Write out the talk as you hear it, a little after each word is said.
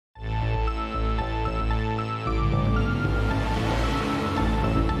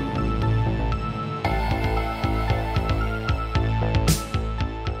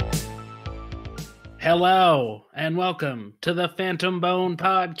Hello, and welcome to the Phantom Bone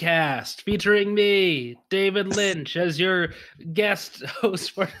podcast, featuring me, David Lynch, as your guest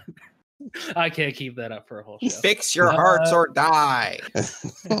host for... I can't keep that up for a whole show. Fix your hearts or die.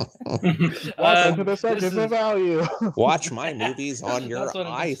 Welcome to the subject of value. Watch my movies on your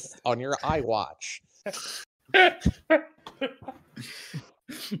iWatch.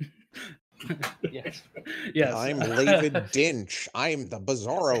 Yes. I'm David Dinch. I'm the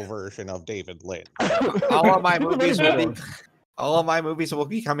Bizarro version of David Lynch. All of my movies will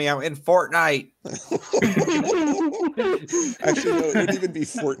be coming out in Fortnite. Actually, no, it wouldn't even be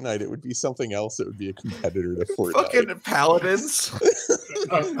Fortnite. It would be something else. It would be a competitor to Fortnite. Fucking Paladins.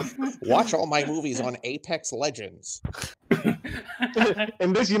 Watch all my movies on Apex Legends.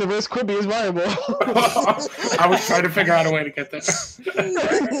 In this universe, Quibi is viable. I was trying to figure out a way to get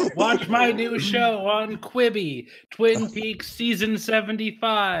that. Watch my new show on Quibi, Twin Peaks Season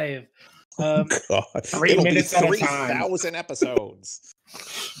 75. God. 3 minutes at a time. 3,000 episodes.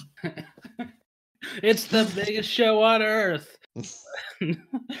 It's the biggest show on Earth.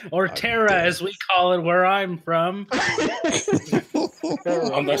 Or Terra, as we call it where I'm from. On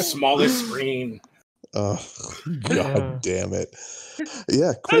the smallest screen. Oh, God damn it.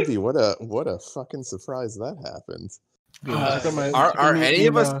 Yeah, Quibi, what a fucking surprise that happened. Are any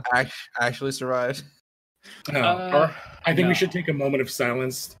of us actually survived? Or I think we should take a moment of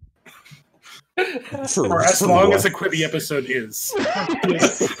silence. For as long as a Quibi episode is.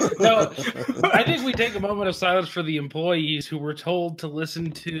 No, I think we take a moment of silence for the employees who were told to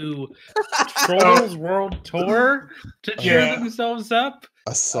listen to Trolls World Tour to cheer themselves up.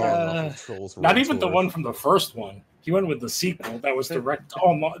 A song of Trolls World Not even Tour. the one from the first one. He went with the sequel that was direct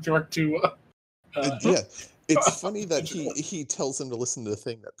to. Yeah. It's funny that he tells them to listen to the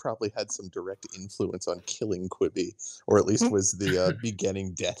thing that probably had some direct influence on killing Quibi, or at least was the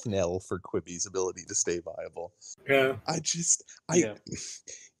beginning death knell for Quibi's ability to stay viable. Yeah.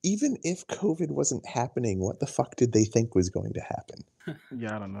 Even if COVID wasn't happening, what the fuck did they think was going to happen?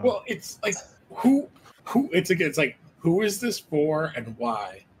 Yeah, I don't know. Well, it's like who it's like who is this for and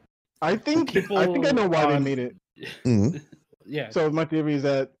why? I think I know why they made it. Mm-hmm. Yeah. So my theory is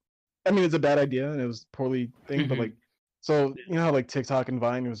that, I mean, it's a bad idea and it was poorly thing, but like, so you know how like TikTok and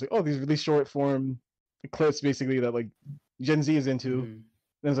Vine, it was like, oh, these really short form clips basically that like Gen Z is into. And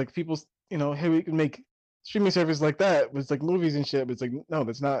it's like people, you know, hey, we can make streaming service like that with like movies and shit. But it's like, no,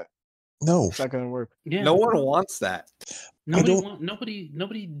 that's not. No, it's not gonna work. Yeah. No one wants that. Nobody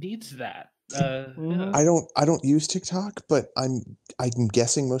needs that. I don't use TikTok, but I'm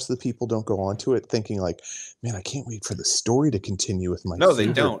guessing most of the people don't go onto it thinking like, man, I can't wait for the story to continue with my they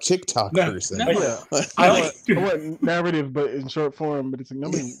don't. TikTok person. No. I want narrative, but in short form. But it's like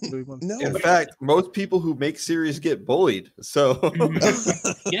nobody really wants. No. In fact, most people who make series get bullied. So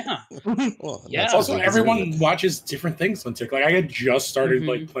Yeah. Well, Yeah. Also, everyone watches different things on TikTok. Like, I had just started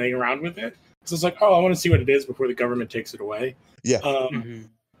like playing around with it. So it's like, oh, I want to see what it is before the government takes it away. Yeah.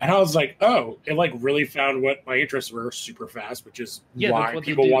 And I was like, oh, it like really found what my interests were super fast, which is why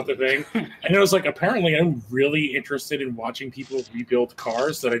people want the thing. And it was like, apparently I'm really interested in watching people rebuild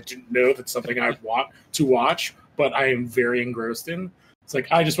cars that I didn't know that's something I want to watch, but I am very engrossed in. It's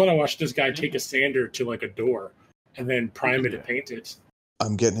like, I just want to watch this guy take a sander to like a door and then prime it and paint it.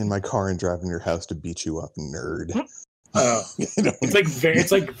 I'm getting in my car and driving to your house to beat you up, nerd.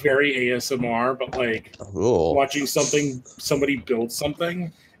 It's like very ASMR, but like watching somebody build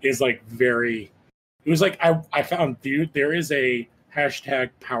something is like very. It was like I found there is a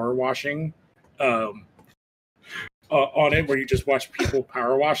hashtag power washing on it where you just watch people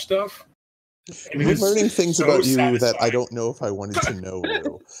power wash stuff. We're learning things about you that I don't know if I wanted to know.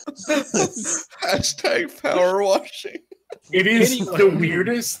 hashtag power washing. It is the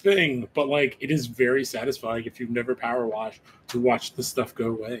weirdest thing, but like it is very satisfying if you've never power washed to watch the stuff go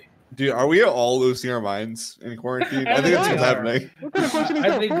away. Dude, are we all losing our minds in quarantine? I think that's what's happening. What kind of question is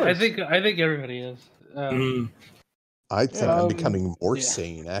that? I think everybody is. I think I'm becoming more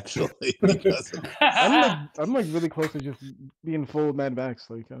sane, actually. Because I'm like really close to just being full Mad Max.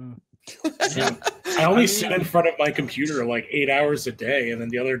 Like, I only sit in front of my computer like 8 hours a day, and then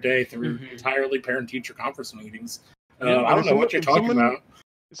the other day through entirely parent-teacher conference meetings. I don't know what you're talking about.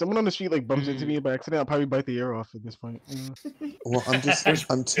 If someone on the street like bumps into me by accident, I'll probably bite the ear off at this point. Well, I'm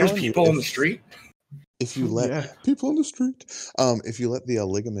telling there's people you, on the street. If you let people on the street, if you let the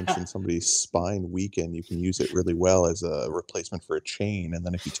ligaments in somebody's spine weaken, you can use it really well as a replacement for a chain. And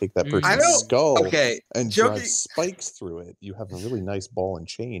then if you take that person's skull and drive spikes through it, you have a really nice ball and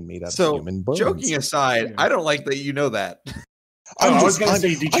chain made out of human bones. Joking aside, I don't like that you know that. I was going to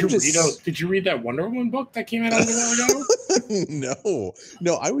say, did you read that Wonder Woman book that came out a while ago?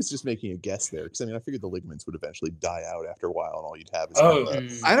 No, I was just making a guess there because I figured the ligaments would eventually die out after a while, and all you'd have is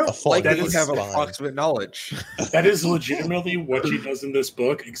I don't like that you have approximate knowledge. That is legitimately what she does in this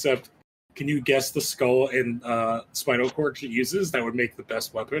book, except can you guess the skull and spinal cord she uses that would make the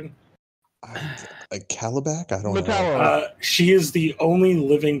best weapon? A Calabac? I don't know. She is the only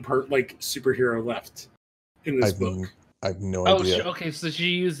living superhero left in this book. I have no idea. Okay, so she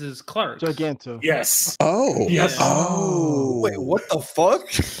uses Clark. Giganto. Yes. Oh. Yes. Oh. Wait, what the fuck?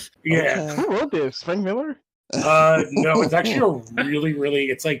 Yeah. Okay. Who wrote this? Frank Miller? No, it's actually a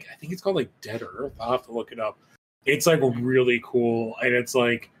really, it's like, I think it's called like Dead Earth. I'll have to look it up. It's like really cool. And it's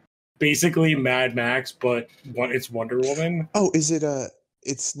like basically Mad Max, but it's Wonder Woman. Oh, is it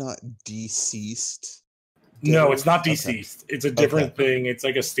it's not Deceased? No, it's not Deceased. Okay. It's a different thing. It's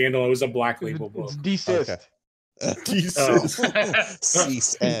like a standalone. It was a Black Label book. It's Deceased. Okay.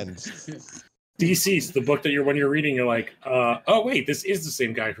 Cease end. Deceased, the book that when you're reading, you're like, oh wait, this is the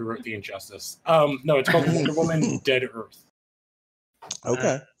same guy who wrote The Injustice. No, it's called Wonder Woman Dead Earth.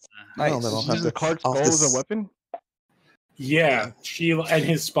 Okay. Nice. Well, she uses Clark's skull as a weapon? Yeah, she and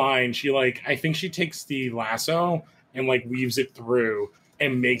his spine, I think she takes the lasso and weaves it through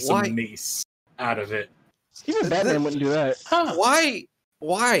and makes a mace out of it. Even Batman wouldn't do that. Huh.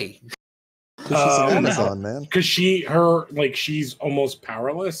 Why? Because she's an Amazon, man. Because she's almost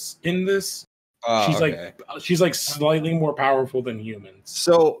powerless in this. She's slightly more powerful than humans.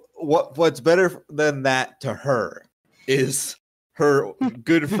 So what's better than that to her is her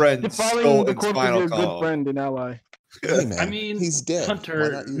good friend Skull and Spinal Column. Good friend and ally. Hey, man, I mean, he's dead.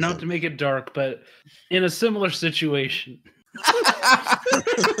 Hunter, not to make it dark, but in a similar situation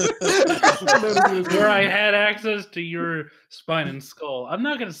where I had access to your spine and skull, I'm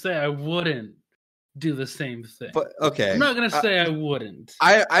not going to say I wouldn't do the same thing. But okay, I'm not going to say I wouldn't.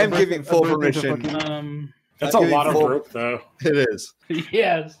 I'm giving full permission. That's a lot of rope, though. It is.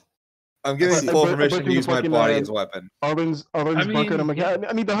 Yes. I'm giving full permission to use my body as a weapon. Arlen's bunker, and I'm like, I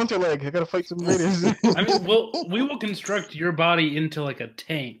need the hunter leg. I gotta fight some raiders. I mean, we will construct your body into a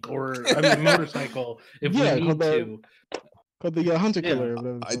tank or a motorcycle if we need to. Called the hunter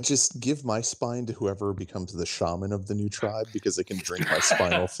killer. I just give my spine to whoever becomes the shaman of the new tribe because they can drink my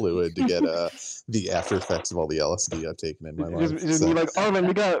spinal fluid to get the after effects of all the LSD I've taken in my life. Just be like, Arlen,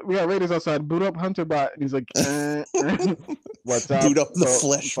 we got raiders outside. Boot up Hunter Bot, and he's like, what's up? Boot up the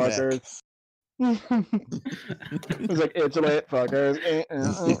flesh fuckers. He's like, it's lit, fuckers.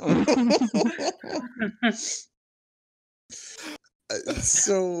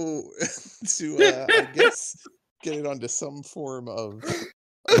 So I guess get it onto some form of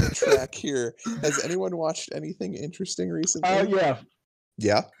track here. Has anyone watched anything interesting recently?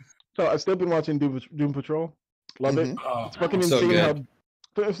 Yeah. So I've still been watching Doom Patrol. Love it. It's fucking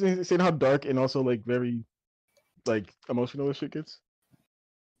insane how dark and also very emotional this shit gets.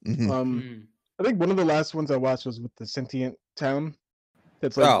 I think one of the last ones I watched was with the sentient town.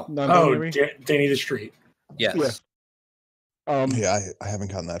 That's non-binary. Danny the Street. Yes. Yeah. I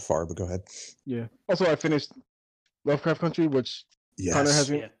haven't gotten that far, but go ahead. Yeah. Also, I finished Lovecraft Country, which Connor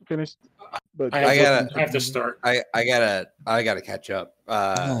hasn't finished. But I have to start. I gotta catch up.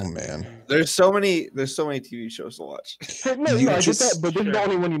 Oh man, there's so many TV shows to watch. I get that, but this is the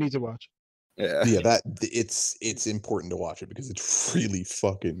only one you need to watch. Yeah, that it's important to watch it because it's really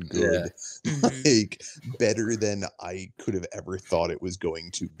fucking good. Better than I could have ever thought it was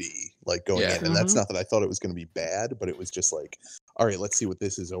going to be. Going in, and that's not that I thought it was going to be bad, but it was just all right, let's see what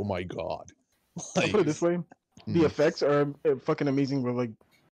this is. Oh my god! I'll put it this way: the effects are fucking amazing. With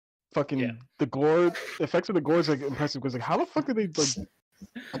the gore, the effects of the gore is impressive. Because how the fuck did they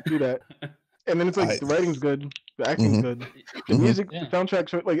do that? And then it's the writing's good, the acting's good, the music, the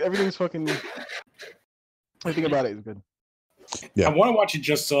soundtrack, everything's fucking. Everything about it is good. Yeah, I want to watch it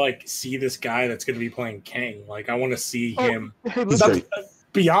just to see this guy that's going to be playing Kang. I want to see him. Hey, listen,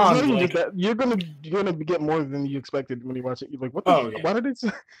 beyond you're gonna get more than you expected when you watch it. You're like, what the? Why did it?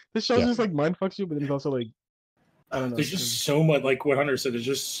 This show just mind fucks you, but then it's also I don't know. There's just so much, what Hunter said. There's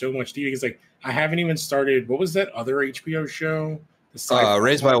just so much TV. Because I haven't even started. What was that other HBO show?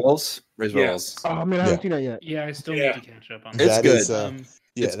 Raised by Wolves. Raised by Wolves. Oh man, I haven't seen that yet. Yeah, I still need to catch up on that. It's good.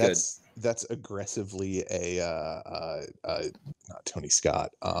 It's good. that's aggressively not Tony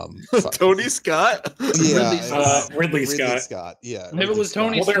Scott. Tony Scott? Yeah, Ridley Scott. Yeah. If it was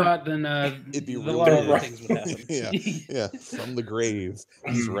Tony Scott, then it'd be a really lot of other things would happen. yeah, from the grave.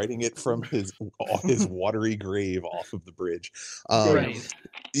 He's writing it from his watery grave off of the bridge. Right.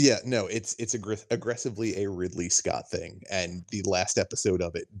 Yeah, no, it's aggressively a Ridley Scott thing, and the last episode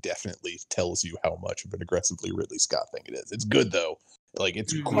of it definitely tells you how much of an aggressively Ridley Scott thing it is. It's good though. Like,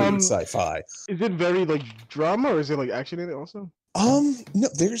 it's great sci-fi. Is it very like drama, or is it like action in it also? No,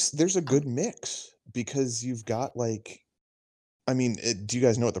 there's a good mix, because you've got like, I mean, do you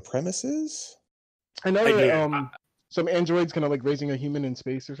guys know what the premise is? I know that some androids kind of like raising a human in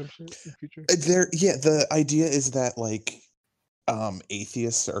space or some shit in the future. The idea is that like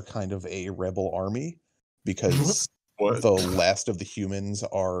atheists are kind of a rebel army, because the last of the humans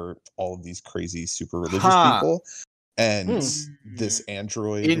are all of these crazy super religious people, and this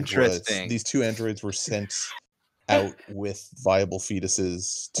android these two androids were sent out with viable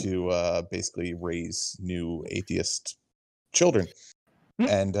fetuses to basically raise new atheist children,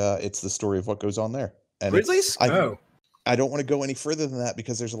 and it's the story of what goes on there. And I don't want to go any further than that,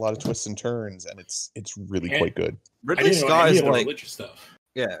 because there's a lot of twists and turns, and it's really quite good. Ridley Scott is like religious stuff.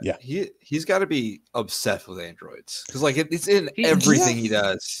 Yeah. He's got to be obsessed with androids, because like it's in everything he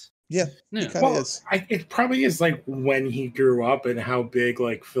does. Yeah, he kind of is. It probably is like when he grew up and how big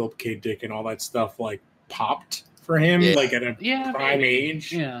like Philip K. Dick and all that stuff like popped for him, like at a prime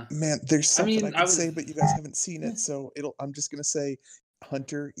age. Yeah, man, there's something I can say, but you guys haven't seen it, so I'm just gonna say,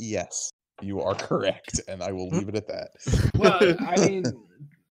 Hunter, yes, you are correct, and I will leave it at that. Well, I mean,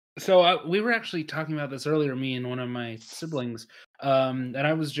 so we were actually talking about this earlier, me and one of my siblings, and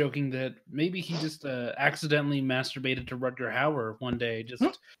I was joking that maybe he just accidentally masturbated to Rutger Hauer one day, just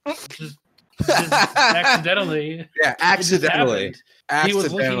accidentally. Yeah, accidentally. He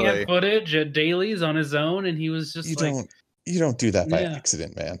was looking at footage at dailies on his own, and he was just you don't do that by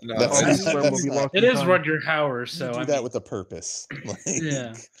accident, man. No. It is Rutger Hauer, so you do that with a purpose.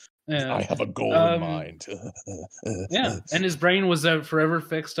 Yeah. I have a goal in mind. Yeah, and his brain was forever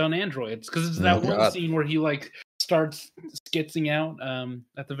fixed on androids, because it's that one scene where he like starts skitzing out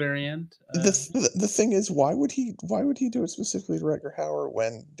at the very end. The thing is, why would he do it specifically to Rutger Hauer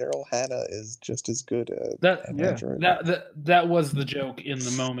when Daryl Hannah is just as good at android? That was the joke in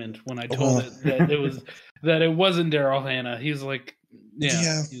the moment when I told it that it wasn't Daryl Hannah. He's like,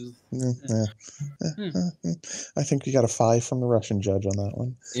 I think we got a 5 from the Russian judge on that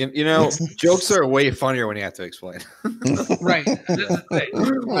one. You know, jokes are way funnier when you have to explain. Right.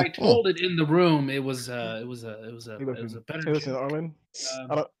 I told it in the room. It was a better listen, Arlen.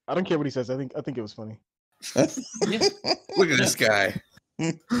 I don't care what he says. I think it was funny. Look at this guy.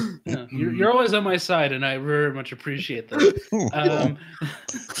 Yeah, you're always on my side, and I very much appreciate that.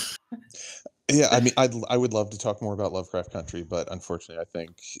 Yeah, I mean, I would love to talk more about Lovecraft Country, but unfortunately, I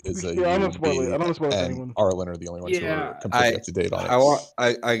think I don't spoil it. And Arlen are the only ones who are completely up to date on it.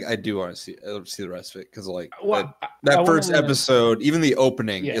 I do want to see the rest of it, because like that first episode, even the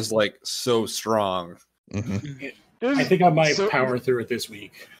opening is like so strong. Mm-hmm. I think I might power through it this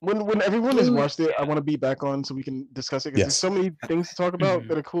week. When everyone has watched it, I want to be back on so we can discuss it, because there's so many things to talk about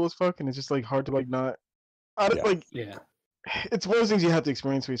that are cool as fuck, and it's just like hard to like not. It's one of those things you have to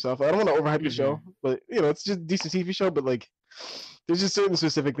experience for yourself. I don't want to overhype the show, but it's just a decent TV show. But like, there's just certain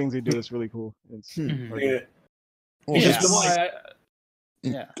specific things they do that's really cool. It's Go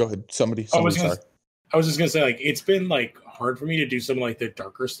ahead. Somebody. I was just gonna say, like, it's been like hard for me to do some like the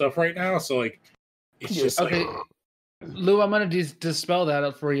darker stuff right now. So like, it's just okay. Lou, I'm gonna dispel that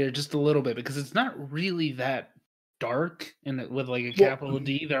up for you just a little bit, because it's not really that dark, and with like a capital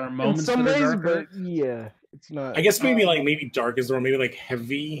D. There are moments that are darker. But it's not. I guess maybe dark is the word. Maybe like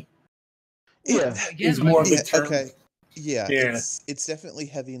heavy. Yeah, is more of the term. Okay. Yeah. It's definitely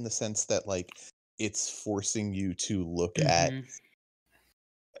heavy in the sense that like it's forcing you to look at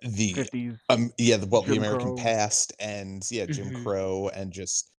the 50s, the American past, and Jim Crow, and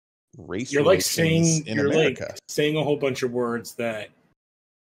just race. You're like saying America. Like saying a whole bunch of words that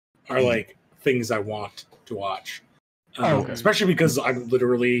are like things I want to watch. Especially because I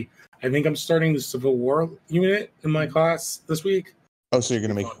think I'm starting the Civil War unit in my class this week. Oh, so you're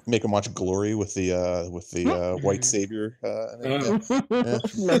gonna make them watch Glory with the white savior? Who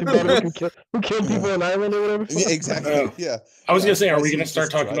killed people in Ireland or whatever? Yeah, exactly. I was gonna say, are we gonna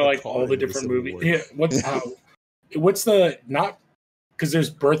start talking about like all the different movies? Yeah. What's the not? Because there's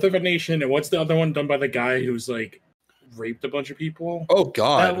Birth of a Nation, and what's the other one done by the guy who's like raped a bunch of people? Oh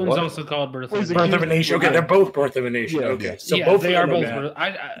God, that one's also called Birth of a Nation. Okay, they're both Birth of a Nation. Yeah. Okay, so both they are both.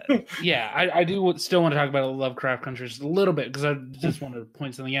 I do still want to talk about Lovecraft Country just a little bit, because I just want to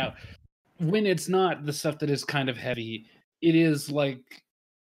point something out. when it's not the stuff that is kind of heavy, it is like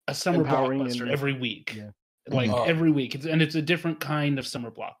a summer blockbuster every week. Yeah. Like every week, it's a different kind of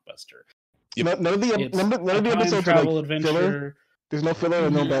summer blockbuster. Yep. None of the episodes are like adventure. Filler. There's no filler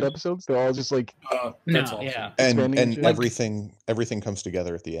and no bad episodes. They're all just like that's awesome. Yeah. And everything comes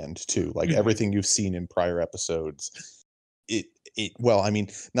together at the end too. Like everything you've seen in prior episodes. Well, I mean,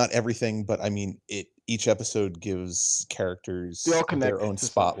 not everything, but I mean, each episode gives characters their own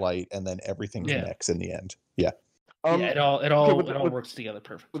spotlight, and then everything connects in the end. Yeah. It all works together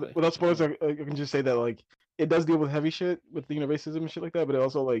perfectly. Without spoilers, I can just say that like it does deal with heavy shit with racism and shit like that, but it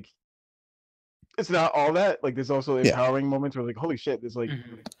also like it's not all that. Like there's also empowering moments where like holy shit, there's like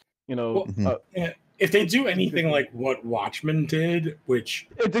if they do anything like what Watchmen did, which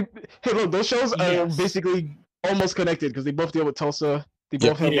hey look, those shows are basically almost connected because they both deal with Tulsa. They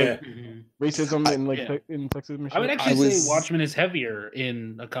both have like racism and like in sexism. I would actually say Watchmen is heavier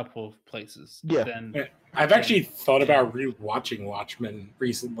in a couple of places. Yeah, I've actually thought about rewatching Watchmen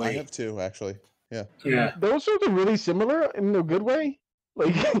recently. I have too, actually. Yeah. Those shows are really similar in a good way.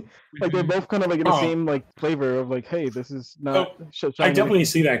 Like, like they're both kind of like in the same like flavor of like, hey, this is not. I definitely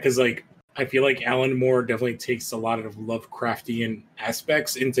see that because like I feel like Alan Moore definitely takes a lot of Lovecraftian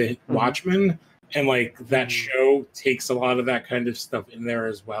aspects into Watchmen. And like that show takes a lot of that kind of stuff in there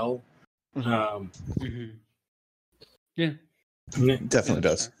as well. Yeah, definitely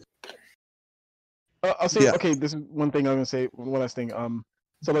does. I'll say okay. This is one thing I'm gonna say. One last thing.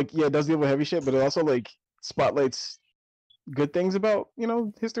 So like it does deal with heavy shit, but it also like spotlights good things about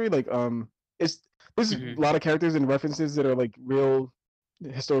history. Like there's a lot of characters and references that are like real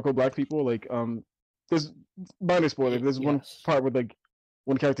historical Black people. Like there's minor spoiler. There's one part where like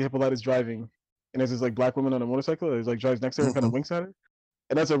one character Hippolyta is driving. And there's this like Black woman on a motorcycle that like drives next to her and kind of winks at her,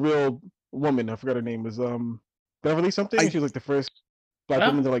 and that's a real woman. I forgot her name. Was Beverly something? She was like the first Black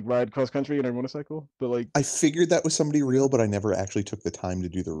woman to like ride cross country in her motorcycle. But like I figured that was somebody real, but I never actually took the time to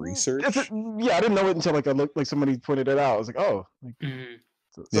do the research. I didn't know it until like I looked like somebody pointed it out. I was like, oh,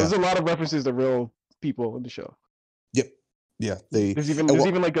 so there's a lot of references to real people in the show. Yep. Yeah. There's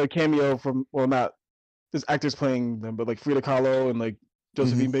even like a cameo from there's actors playing them, but like Frida Kahlo and like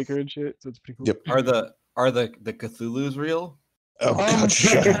Josephine Baker and shit, so it's pretty cool. Yep. Are the Cthulhu's real? Oh God,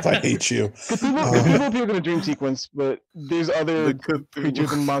 shut up! I hate you. Cthulhu appears in a dream sequence, but there's other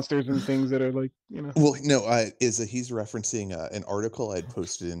creatures and monsters and things that are like Well, no, he's referencing an article I'd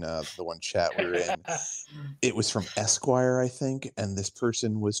posted in the one chat we were in. It was from Esquire, I think, and this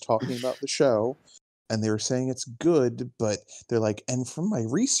person was talking about the show. And they were saying it's good, but they're like, and from my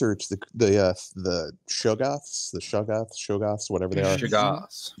research, the Shoggoths, whatever they are,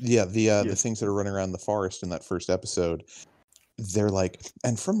 Shoggoths. Yeah, the things that are running around the forest in that first episode, they're like,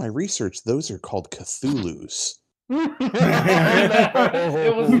 and from my research, those are called Cthulhu's. It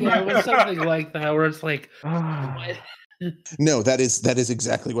was something like that, where it's like, what? No, that is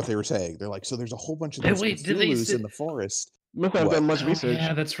exactly what they were saying. They're like, so there's a whole bunch of those Cthulhu's in the forest. Must have done much research.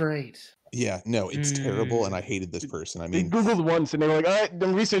 Yeah, that's right. Yeah, no, it's terrible, and I hated this person. I mean, they Googled once, and they were like, "All right, the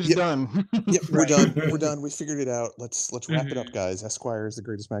research is done. Yep, we're done. We're done. We figured it out. Let's wrap it up, guys. Esquire is the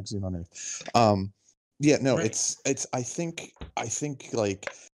greatest magazine on earth." Yeah, no, it's. I think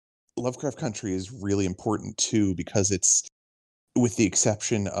like Lovecraft Country is really important too because it's, with the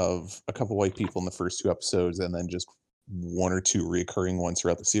exception of a couple white people in the first two episodes, and then just one or two recurring ones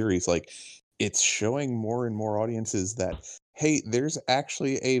throughout the series, like it's showing more and more audiences that, hey, there's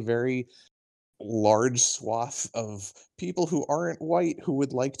actually a very large swath of people who aren't white who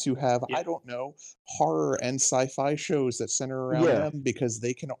would like to have, I don't know, horror and sci-fi shows that center around them because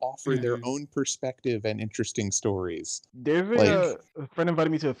they can offer their own perspective and interesting stories. There's a friend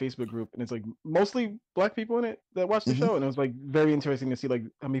invited me to a Facebook group, and it's like mostly Black people in it that watch the show, and it was like very interesting to see like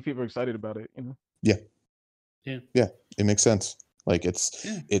how many people are excited about it. Yeah, it makes sense. Like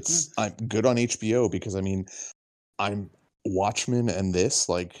it's I'm good on HBO because I mean I'm Watchmen and this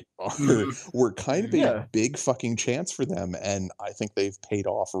like were kind of a big fucking chance for them, and I think they've paid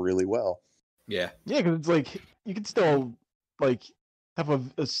off really well. Yeah, because it's like you can still like have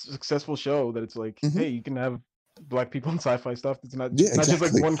a successful show that it's like, hey, you can have Black people in sci-fi stuff. It's not just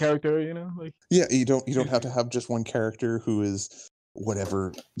like one character, like you don't have to have just one character who is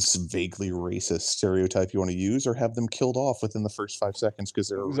whatever vaguely racist stereotype you want to use, or have them killed off within the first 5 seconds because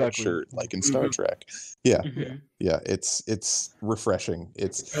they're a red shirt, like in Star Trek. It's refreshing.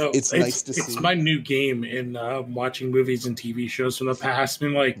 It's nice to see. It's my new game in watching movies and TV shows from the past.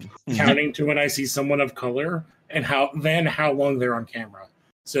 Been like counting to when I see someone of color and how long they're on camera.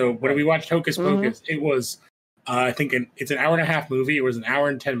 So when we watched Hocus Pocus, it was I think it's an hour and a half movie. It was an hour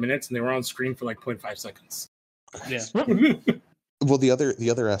and 10 minutes, and they were on screen for like 0.5 seconds. Yeah. Well, the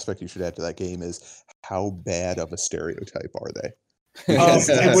other aspect you should add to that game is how bad of a stereotype are they?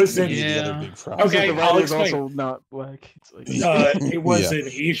 It was the other big problem. Okay, the writer is also not black. It's like, it was an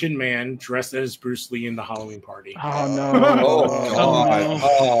Asian man dressed as Bruce Lee in the Halloween party. Oh no!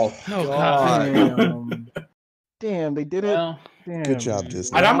 Oh god! Damn, they did it. Damn. Good job,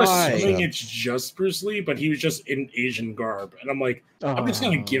 Disney. And I'm assuming it's just Bruce Lee, but he was just in Asian garb, and I'm like, I'm just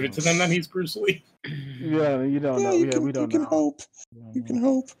gonna give it to them that he's Bruce Lee. Yeah, you don't know. We don't know. You can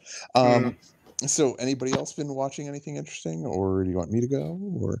hope. So, anybody else been watching anything interesting, or do you want me to go?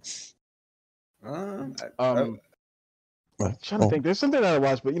 Or I'm trying to think. There's something that I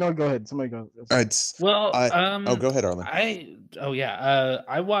watched, but go ahead. Somebody go. Go ahead, Arlen.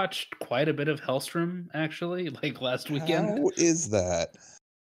 I watched quite a bit of Hellstrom actually, like last weekend. How is that?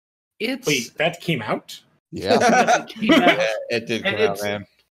 Wait, that came out? Yeah, it did come out, man.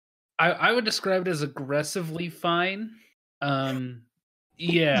 I would describe it as aggressively fine.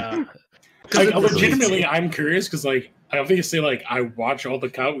 Yeah. Legitimately, I'm curious because, I obviously, I watch all the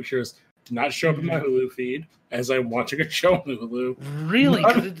comic shows. Do not show up in my Hulu feed as I'm watching a show on Hulu. Really?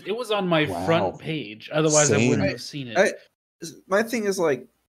 Because it was on my front page. Otherwise, I wouldn't have seen it. My thing is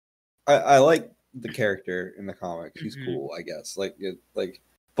I like the character in the comics. He's cool, I guess.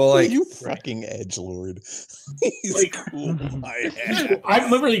 But you fucking edgelord. He's cool. I've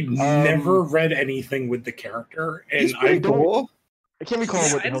literally never read anything with the character, and I can't recall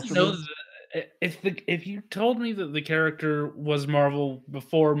what the Hellstrom is. If you told me that the character was Marvel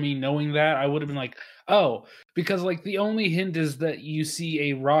before me knowing that, I would have been like, oh, because the only hint is that you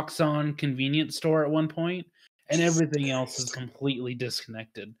see a Roxxon convenience store at one point, and everything else is completely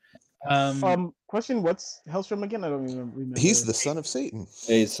disconnected. Question: what's Hellstrom again? I don't even remember. He's the son of Satan.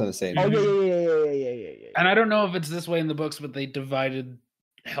 Yeah, he's the son of Satan. Oh yeah. And I don't know if it's this way in the books, but they divided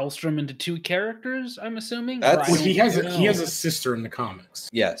Hellstrom into two characters, I'm assuming. He has a sister in the comics.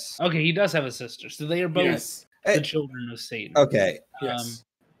 Yes. Okay, he does have a sister, so they are both the children of Satan. Okay. Yes.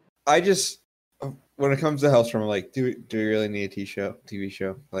 I just, when it comes to Hellstrom, I'm like, do we really need a TV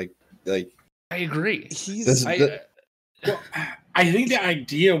show? Like. I agree. I think the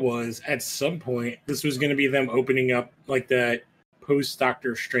idea was at some point this was going to be them opening up that post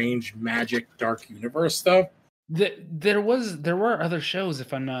Doctor Strange magic dark universe stuff. There were other shows,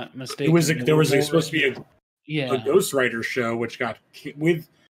 if I'm not mistaken. There was supposed to be a Ghost Rider show, which got with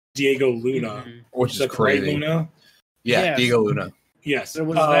Diego Luna, which is crazy. Luna. Yeah, Diego Luna. Yes, there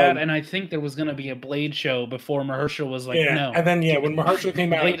was that, and I think there was going to be a Blade show before Mahershala was like, no. And then when Mahershala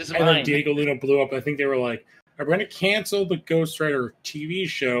came out, and then Diego Luna blew up, I think they were like, "We're going to cancel the Ghost Rider TV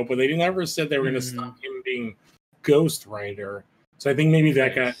show," but they never said they were going to stop him being Ghost Rider. So I think maybe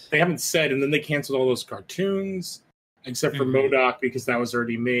they haven't said, and then they canceled all those cartoons, except for MODOK because that was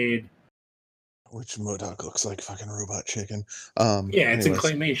already made. Which MODOK looks like fucking robot chicken. It's in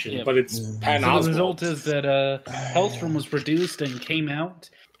claymation, but it's Patton Oswalt. The result is that Hellstrom was produced and came out,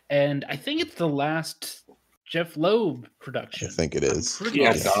 and I think it's the last Jeff Loeb production. I think it is.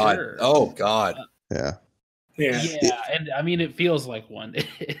 God. Sure. Oh God. Yeah, and I mean it feels like one.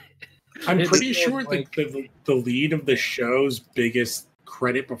 I'm pretty sure the lead of the show's biggest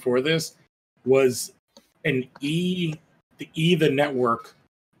credit before this was the network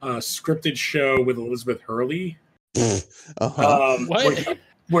scripted show with Elizabeth Hurley,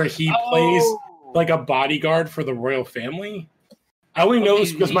 where he plays a bodyguard for the royal family. I only know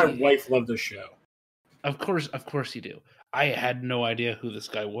this because my wife loved the show. Of course you do. I had no idea who this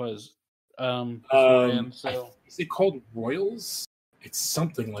guy was. Is it called Royals? It's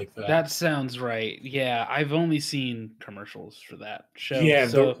something like that. That sounds right. Yeah, I've only seen commercials for that show. Yeah,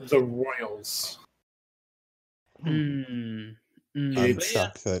 the Royals. I'm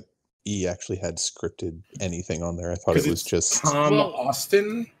shocked that E actually had scripted anything on there. I thought it was just Tom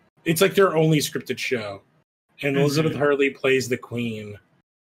Austin. It's their only scripted show, and Elizabeth Hurley plays the Queen.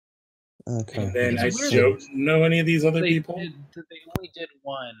 Okay. And then I don't know any of these other people. They only did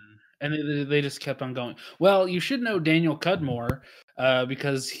one, and they just kept on going. Well, you should know Daniel Cudmore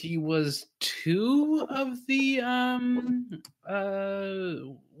because he was two of the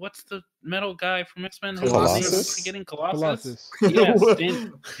what's the metal guy from X-Men? Colossus? Colossus. Yes,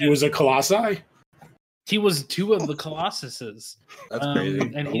 he was a Colossi? He was two of the Colossuses. That's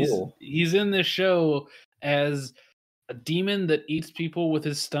crazy. And cool. he's in this show as a demon that eats people with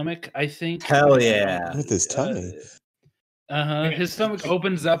his stomach, I think. Hell yeah. With his tummy. His stomach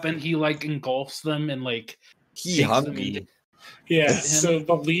opens up and he engulfs them and he hungry. Yeah, so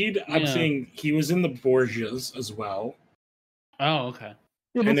the lead, I'm seeing he was in the Borgias as well. Oh, okay.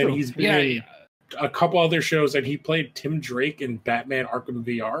 Yeah, and then he's been in a couple other shows, and he played Tim Drake in Batman Arkham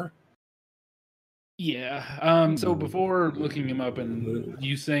VR. Yeah. So before looking him up and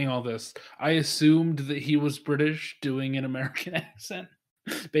you saying all this, I assumed that he was British doing an American accent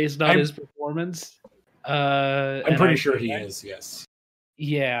based on his performance. I'm pretty sure he is. Yes.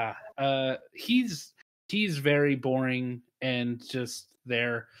 Yeah. He's very boring and just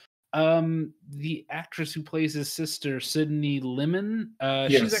there. The actress who plays his sister, Sydney Lemon,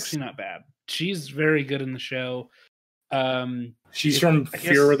 she's actually not bad. She's very good in the show. She's from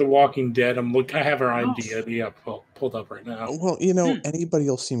Fear of the Walking Dead. I have her IMDb pulled up right now. Well, anybody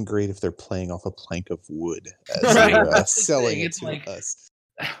will seem great if they're playing off a plank of wood as they're selling it to us.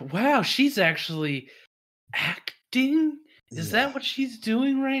 Wow, she's actually acting? Is that what she's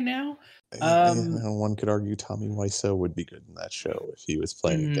doing right now? One could argue Tommy Wiseau would be good in that show if he was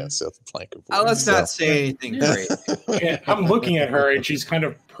playing against a plank of wood. Let's not say anything great. Yeah, I'm looking at her, and she's kind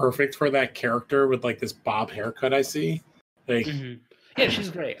of perfect for that character with like this bob haircut I see. Like, yeah, she's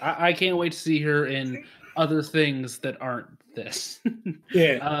great. I can't wait to see her in other things that aren't this.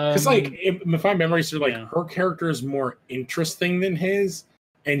 Yeah, because if my memory serves, her character is more interesting than his,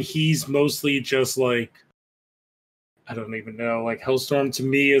 and he's mostly just like, I don't even know. Like Hellstorm to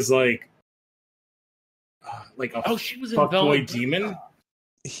me is like a she was fuckboy demon.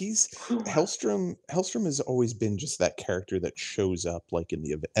 He's Hellstrom has always been just that character that shows up like in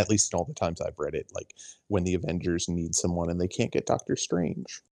at least all the times I've read it, like when the Avengers need someone and they can't get Doctor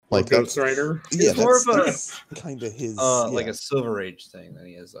Strange. Like Ghost Rider. Yeah, more of a kind of his like a Silver Age thing than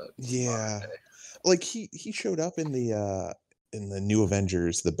he is like he showed up in the New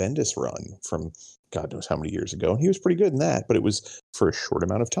Avengers, the Bendis run from God knows how many years ago, and he was pretty good in that, but it was for a short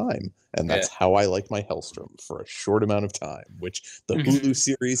amount of time, and that's how I like my Hellstrom, for a short amount of time, which the Hulu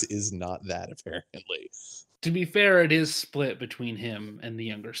series is not that, apparently. To be fair, it is split between him and the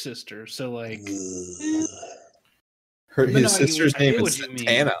younger sister, so like his sister's name is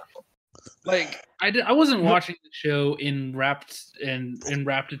Satana. Like I wasn't watching the show in rapt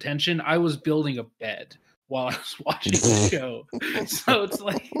attention. I was building a bed while I was watching the show. So it's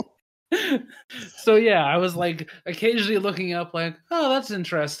like, I was like occasionally looking up like, oh, that's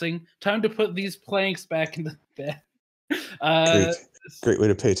interesting. Time to put these planks back in the bed. Great way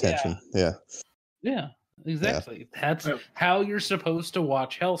to pay attention. Yeah, exactly. That's how you're supposed to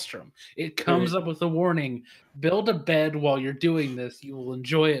watch Hellstrom. It comes up with a warning. Build a bed while you're doing this. You will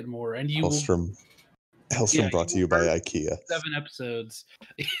enjoy it more. And you Hellstrom brought to you by IKEA. 7 episodes.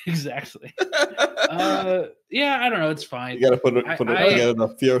 Exactly. I don't know. It's fine. You got to put it together in a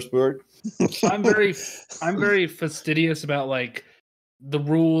Fiersburg. I'm very fastidious about like the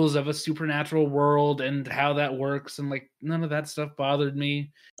rules of a supernatural world and how that works, and like none of that stuff bothered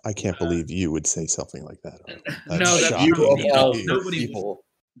me. I can't believe you would say something like that.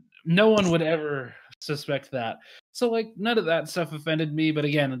 No one would ever suspect that. So like none of that stuff offended me, but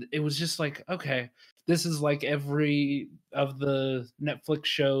again, it was just like, okay, this is like every of the Netflix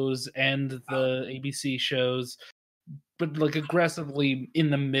shows and the ABC shows, but like aggressively in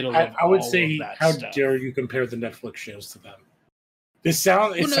the middle of I would say, of that how stuff. Dare you compare the Netflix shows to them?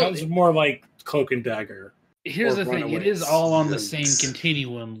 Sounds more like Cloak and Dagger. Here's the thing: it is all on the same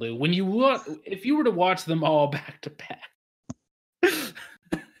continuum, Lou. When if you were to watch them all back to back,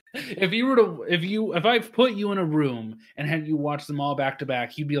 if I put you in a room and had you watch them all back to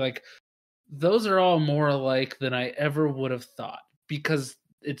back, you'd be like, those are all more alike than I ever would have thought, because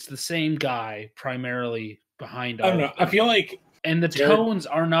it's the same guy primarily behind all. I don't know. I feel like, and the tones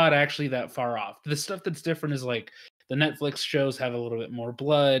are not actually that far off. The stuff that's different is like the Netflix shows have a little bit more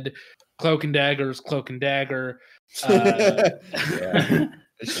blood. Cloak and Dagger is Cloak and Dagger. It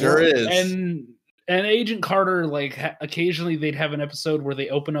sure is. And Agent Carter, like occasionally they'd have an episode where they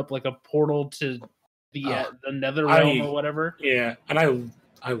open up like a portal to the Nether Realm or whatever. Yeah, and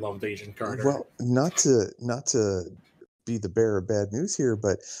I loved Agent Carter. Well, not to be the bearer of bad news here,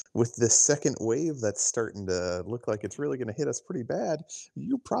 but with this second wave that's starting to look like it's really going to hit us pretty bad,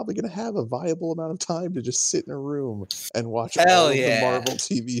 you're probably going to have a viable amount of time to just sit in a room and watch all of the Marvel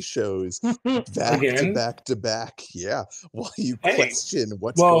TV shows back to back. Yeah, while you question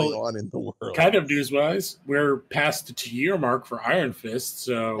what's going on in the world. Kind of news-wise, we're past the 2-year mark for Iron Fist,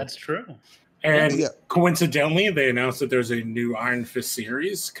 so that's true. And coincidentally, they announced that there's a new Iron Fist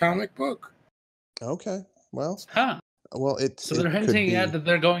series comic book. Okay, well, so they're hinting at that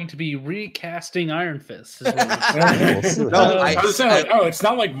they're going to be recasting Iron Fist. It's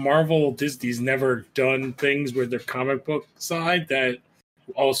not like Marvel Disney's never done things with their comic book side that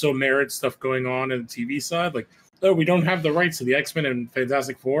also merits stuff going on in the TV side. Like, we don't have the rights to the X-Men and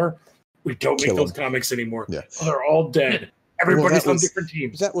Fantastic Four. We don't make those comics anymore. Yeah. They're all dead. Everybody's on different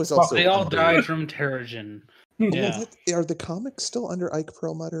teams. That was also they all died from Terrigen. Yeah. Well, are the comics still under Ike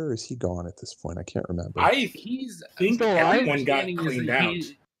Perlmutter, or is he gone at this point? I can't remember. I think everyone got cleaned out.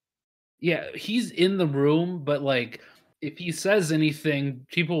 He's in the room, but like if he says anything,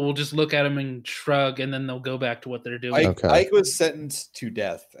 people will just look at him and shrug, and then they'll go back to what they're doing. Ike was sentenced to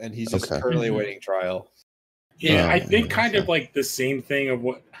death, and he's just currently awaiting trial. Yeah, I think kind of like the same thing of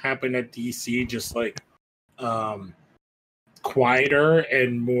what happened at DC, just like quieter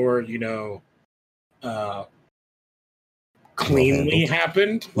and more, cleanly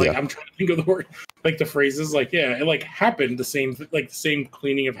happened. Like I'm trying to think of the word, like the phrases, like it like happened the same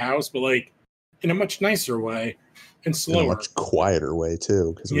cleaning of house, but like in a much nicer way and slower, in a much quieter way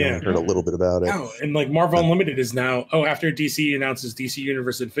too, because we only heard a little bit about it. Oh, and like Marvel Unlimited is now after DC announces DC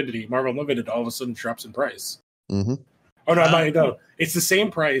Universe Infinity, Marvel Unlimited all of a sudden drops in price. Mm-hmm. Oh no, it's the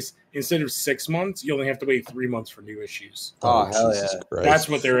same price. Instead of 6 months, you only have to wait 3 months for new issues. Oh hell yeah! That's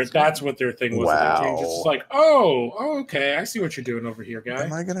what their thing was. Wow. It's like, okay, I see what you're doing over here, guy.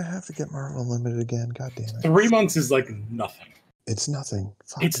 Am I gonna have to get Marvel Unlimited again? God damn it! 3 months is like nothing. It's nothing.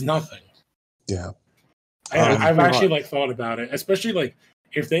 Fuck. It's nothing. Yeah. I've actually like thought about it, especially like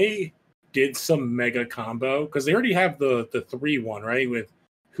if they did some mega combo, because they already have the 3-1 right with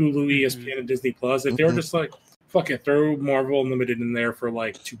Hulu, ESPN, and Disney Plus. If they were just like, fuck it, throw Marvel Unlimited in there for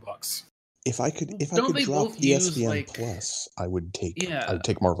like $2. If I could drop ESPN Plus, I would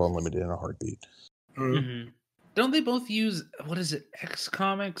take Marvel Unlimited in a heartbeat. Mm-hmm. Don't they both use, what is it, X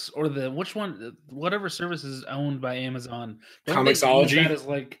Comics or whatever service is owned by Amazon? Comixology. That is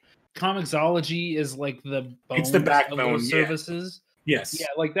like Comixology is like it's the backbone of those services. Yes. Yeah,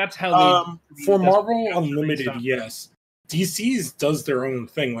 like that's how they for Marvel Unlimited, yes. DC's does their own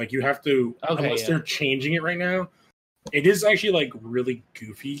thing. Like you have to, unless they're changing it right now, it is actually like really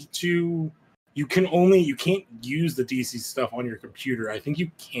goofy you can't use the DC stuff on your computer. I think you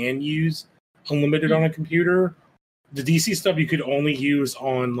can use Unlimited on a computer. The DC stuff you could only use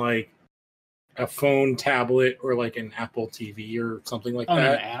on like a phone, tablet, or like an Apple TV or something like that.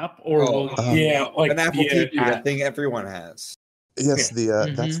 An app or like an Apple TV. I think everyone has. Yes,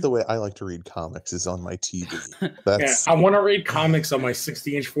 that's the way I like to read comics is on my TV. I want to read comics on my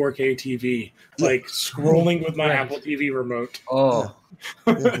 60-inch 4K TV, like scrolling with my Apple TV remote. Oh,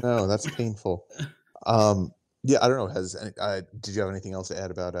 no, that's painful. I don't know. Did you have anything else to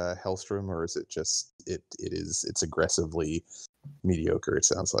add about Hellstrom, or is it just it's aggressively mediocre? It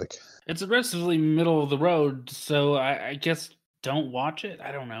sounds like it's aggressively middle of the road. So I guess don't watch it.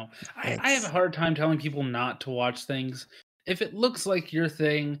 I don't know. I have a hard time telling people not to watch things. If it looks like your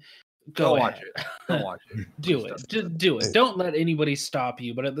thing, go watch it. Don't watch it. Do it. Just do it. Don't let anybody stop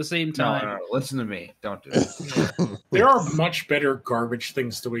you. But at the same time, no. Listen to me. Don't do it. There are much better garbage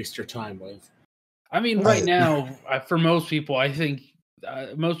things to waste your time with. I mean, right now, for most people, I think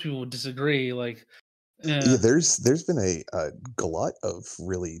most people would disagree. Like, there's been a glut of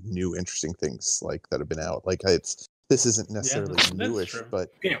really new, interesting things like that have been out. Like this isn't necessarily newish,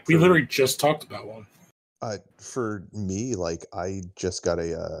 but we literally just talked about one. For me, like I just got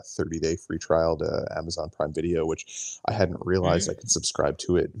a 30-day free trial to Amazon Prime Video, which I hadn't realized I could subscribe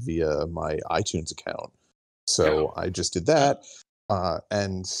to it via my iTunes account. So I just did that,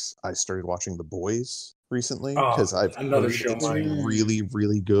 and I started watching The Boys recently because I've heard it's really,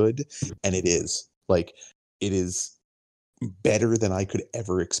 really good, and it is better than I could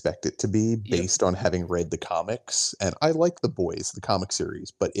ever expect it to be based on having read the comics. And I like The Boys, the comic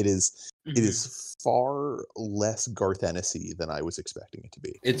series, but it is far less Garth Ennis-y than I was expecting it to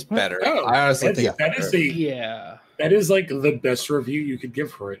be. It's better. I honestly think that is like the best review you could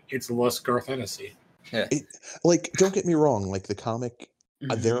give for it. It's less Garth Ennis-y. Yeah. Don't get me wrong, like the comic,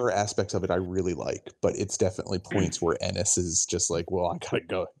 there are aspects of it I really like, but it's definitely points where Ennis is just like, well, I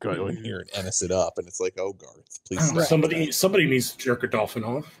gotta go in here and Ennis it up, and it's like, oh, Garth, please stop. Somebody needs to jerk a dolphin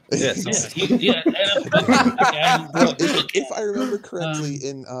off. If I remember correctly,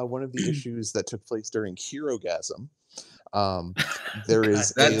 in one of the issues that took place during Herogasm, there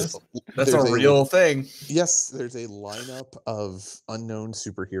is that's a real thing. Yes, there's a lineup of unknown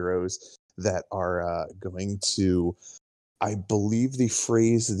superheroes that are going to, I believe the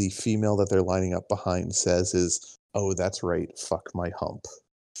phrase the female that they're lining up behind says is, "Oh, that's right, fuck my hump,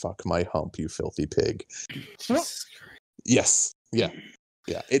 you filthy pig." Yes, yeah.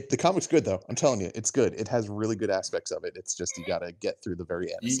 The comic's good though. I'm telling you, it's good. It has really good aspects of it. It's just you gotta get through the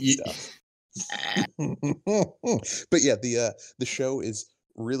very end stuff. But yeah, the show is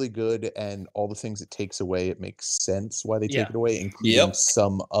really good, and all the things it takes away, it makes sense why they take it away, including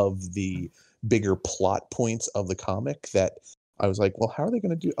some of the bigger plot points of the comic that I was like, well, how are they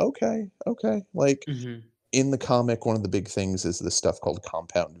going to do? Okay. Like in the comic, one of the big things is this stuff called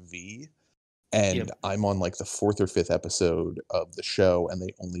Compound V, And I'm on like the 4th or 5th episode of the show, and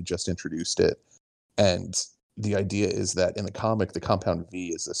they only just introduced it. And the idea is that in the comic, the Compound V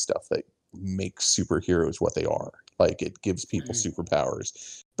is the stuff that makes superheroes what they are. Like, it gives people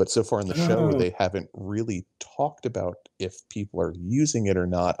superpowers. But so far in the show, they haven't really talked about if people are using it or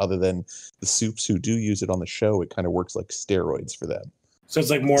not, other than the supes who do use it on the show. It kind of works like steroids for them. So it's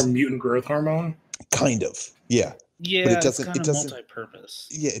like more mutant growth hormone? Kind of, yeah. Yeah, but it doesn't multi-purpose.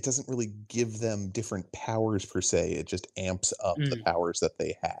 Yeah, it doesn't really give them different powers per se. It just amps up the powers that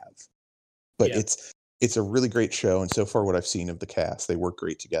they have. But it's a really great show, and so far what I've seen of the cast, they work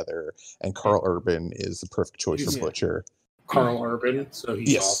great together. And Carl Urban is the perfect choice for Butcher. Carl Urban, so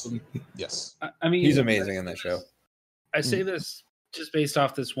he's awesome. Yes, I mean, he's amazing in that show. I say this just based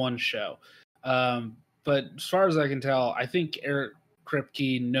off this one show, but as far as I can tell, I think Eric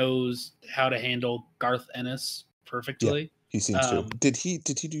Kripke knows how to handle Garth Ennis perfectly. Yeah, he seems to. Did he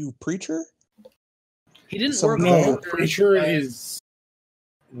do Preacher? He didn't work. No, Preacher is.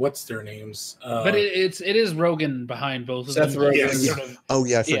 What's their names? But it is Rogen behind both of Seth them. Rogen. Yes. Sort of,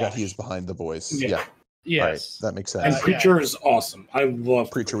 I forgot he is behind The Boys. Yeah. Yes. Right. That makes sense. And Preacher is awesome. I love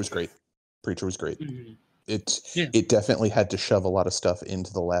Preacher. Was great. Preacher was great. Mm-hmm. It definitely had to shove a lot of stuff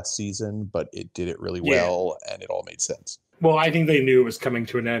into the last season, but it did it really well, and it all made sense. Well, I think they knew it was coming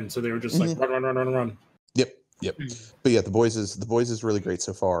to an end, so they were just like run. Yep. But yeah, The Boys is really great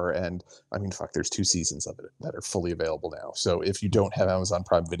so far, and I mean, fuck, there's 2 seasons of it that are fully available now. So if you don't have Amazon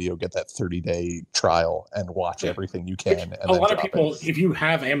Prime Video, get that 30-day trial and watch everything you can. And a lot of people, if you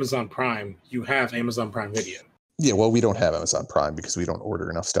have Amazon Prime, you have Amazon Prime Video. Yeah, well, we don't have Amazon Prime because we don't order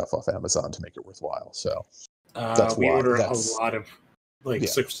enough stuff off Amazon to make it worthwhile. So that's we order a lot of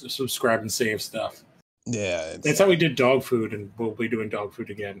subscribe and save stuff. Yeah, that's how we did dog food, and we'll be doing dog food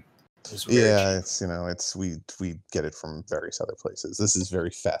again. Yeah, we get it from various other places. This is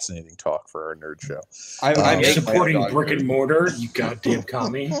very fascinating talk for our nerd show. I'm supporting brick and mortar, you goddamn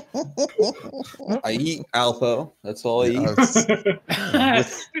commie. I eat Alpo. That's all I eat.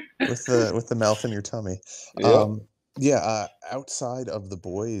 with the mouth in your tummy. Outside of The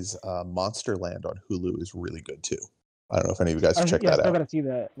Boys, Monsterland on Hulu is really good too. I don't know if any of you guys have checked that out. I gotta see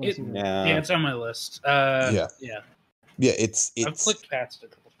that. Yeah, it's on my list. Yeah, it's I've clicked past it a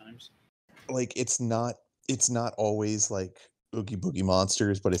couple times. Like it's not always like Oogie Boogie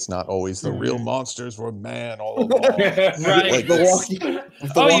monsters, but it's not always the real monsters were man all along. Right. Like The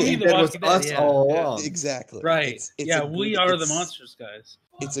Walking Dead was us all along. Exactly. Right. We are the monsters, guys.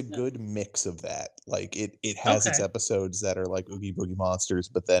 It's a good mix of that. Like it has its episodes that are like Oogie Boogie monsters,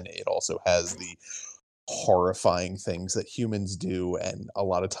 but then it also has the horrifying things that humans do, and a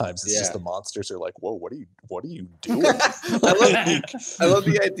lot of times it's just the monsters are like, whoa, what are you doing? I love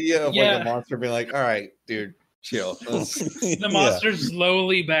the idea of like a monster being like, all right, dude, chill. The monster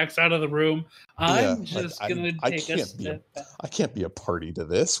slowly backs out of the room. I'm just gonna take a step back. I can't be a party to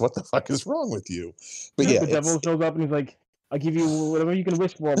this. What the fuck is wrong with you? But the devil shows up and he's like, I'll give you whatever you can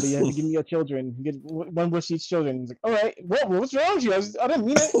wish for, but you have to give me your children. You get one wish each children. He's like, all right, what's wrong with you? I didn't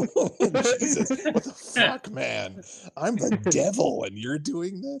mean it. Jesus, what the fuck, man? I'm the devil, and you're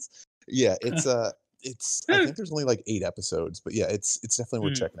doing this? Yeah, it's I think there's only like 8 episodes, but yeah, it's definitely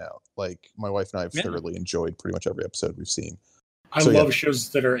worth checking out. Like my wife and I have thoroughly enjoyed pretty much every episode we've seen. I love shows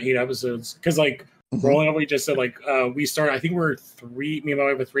that are 8 episodes because, like, rolling up, we just said like we started. I think we're me and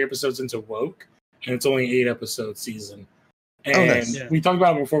my wife are 3 episodes into Woke, and it's only 8 episode season. And we talked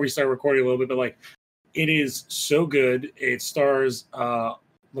about it before we started recording a little bit, but like it is so good. It stars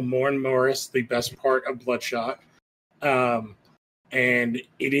Lamorne Morris, the best part of Bloodshot, and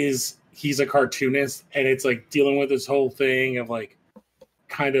he's a cartoonist, and it's like dealing with this whole thing of like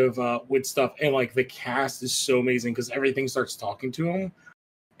kind of with stuff, and like the cast is so amazing because everything starts talking to him,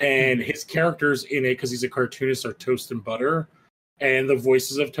 and his characters in it because he's a cartoonist are Toast and Butter, and the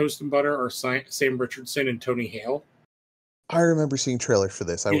voices of Toast and Butter are Sam Richardson and Tony Hale. I remember seeing trailers for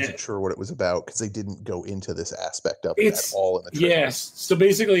this. I wasn't sure what it was about because they didn't go into this aspect of it at all in the trailer. Yes. So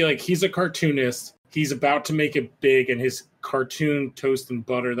basically, like, he's a cartoonist. He's about to make it big, and his cartoon Toast and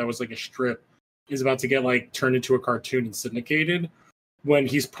Butter that was like a strip is about to get like turned into a cartoon and syndicated. When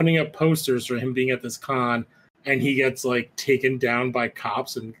he's putting up posters for him being at this con, and he gets like taken down by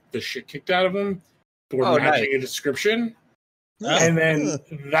cops and the shit kicked out of him for matching a description. And then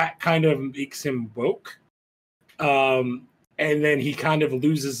that kind of makes him woke. And then he kind of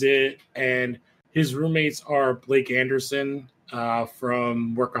loses it, and his roommates are Blake Anderson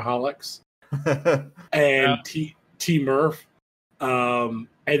from Workaholics and T. Murph. And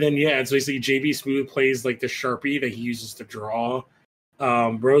then, it's basically JB Smoove plays like the Sharpie that he uses to draw.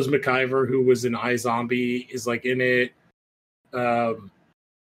 Rose McIver, who was in iZombie, is like in it.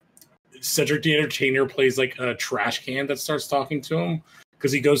 Cedric the Entertainer plays like a trash can that starts talking to him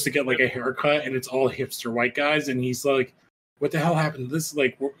because he goes to get like a haircut and it's all hipster white guys, and he's like, "What the hell happened to this?"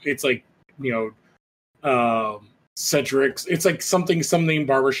 Like, it's like, you know, Cedric's. It's like something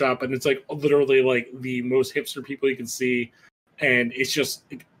barbershop, and it's like literally like the most hipster people you can see, and it's just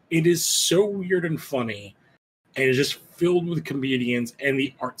it is so weird and funny, and it's just filled with comedians, and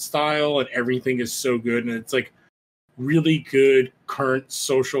the art style and everything is so good, and it's like really good current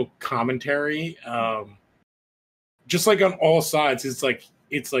social commentary. Just like on all sides, it's like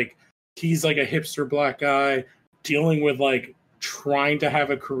he's like a hipster black guy dealing with like trying to have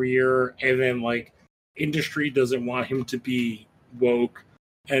a career, and then like industry doesn't want him to be woke,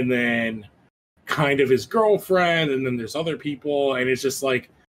 and then kind of his girlfriend, and then there's other people, and it's just like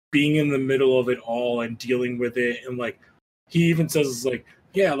being in the middle of it all and dealing with it. And like he even says like,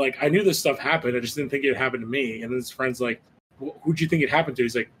 yeah, like I knew this stuff happened, I just didn't think it happened to me. And then his friend's like, who'd you think it happened to?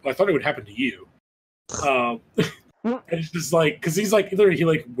 He's like, well, I thought it would happen to you. And it's just like, because he's like, literally, he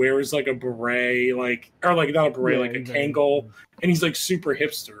like wears like a beret, like, or like not a beret, like a Kangol, and he's like super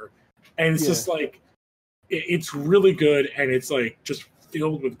hipster, and it's just like, it's really good, and it's like just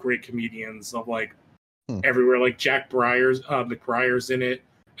filled with great comedians of like everywhere. Like Jack McBrier's in it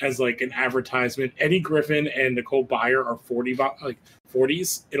as like an advertisement. Eddie Griffin and Nicole Byer are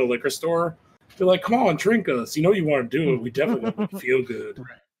 40s in a liquor store. They're like, come on, drink us. You know you want to do it. We definitely want to feel good.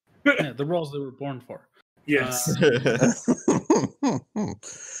 Right. Yeah, the roles they were born for. Yes.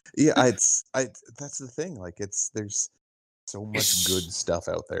 Yeah, that's the thing. Like there's so much good stuff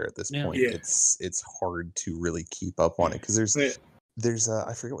out there at this point. Yeah. It's hard to really keep up on it because there's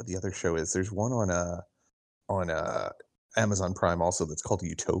I forget what the other show is. There's one on Amazon Prime also that's called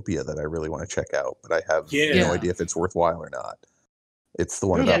Utopia that I really want to check out, but I have no idea if it's worthwhile or not. It's the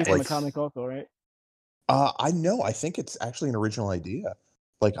one about like the comic also, right? I know. I think it's actually an original idea.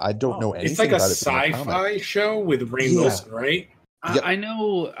 Like I don't know anything. It's like a about sci-fi show with Rainn Wilson, right? Yep. I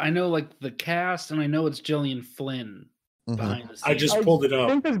know like the cast, and I know it's Gillian Flynn behind the scenes. I just pulled it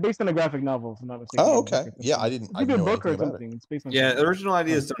up. I think it's based on a graphic novel, if I'm not mistaken. Oh, okay. Yeah, I didn't. I know book or about something. it. It's based on the original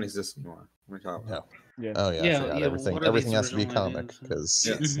ideas don't exist anymore. We're talking about. Yeah. Oh yeah. Everything has to be a comic because.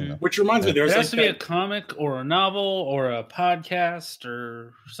 Which reminds me, there has to be a comic or a novel or a podcast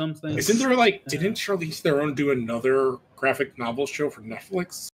or something. Isn't there like? Didn't Charlize Theron do another graphic novel show for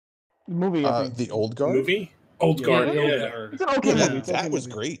Netflix? Movie, the Old Guard movie. Old Guard. It's an okay movie. That was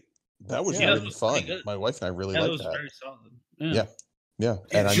great. That was really fun. My wife and I really liked that. Very solid. Yeah.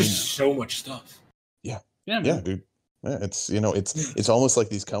 And I just so much stuff. Yeah, dude. Yeah, it's it's almost like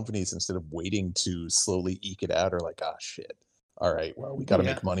these companies, instead of waiting to slowly eke it out, are like, ah, shit. All right, well, we got to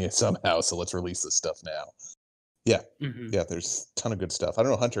make money somehow, so let's release this stuff now. Yeah, there's a ton of good stuff. I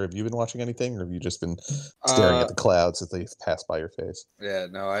don't know, Hunter, have you been watching anything, or have you just been staring at the clouds as they pass by your face? Yeah,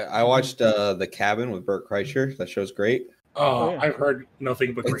 no, I watched The Cabin with Bert Kreischer. That show's great. Oh, I've heard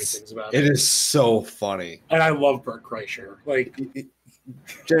nothing but great things about it. It is so funny. And I love Bert Kreischer. Like,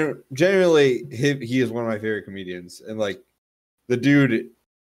 generally, he is one of my favorite comedians. And, like, the dude,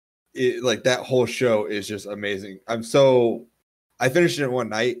 like, that whole show is just amazing. I finished it one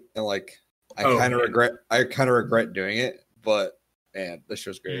night, and, like, I kind of regret doing it, but man, this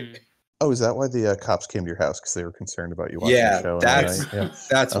show's great. Oh, is that why the cops came to your house? Because they were concerned about you watching the show?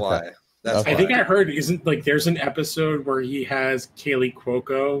 That's why. I think I heard there's an episode where he has Kaylee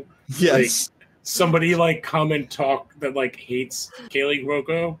Cuoco. Yes. Like, somebody like come and talk that like hates Kaylee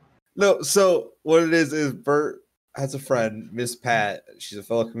Cuoco. No, so what it is Bert has a friend, Miss Pat. She's a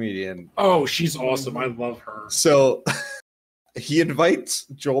fellow comedian. Oh, she's awesome. I love her. So he invites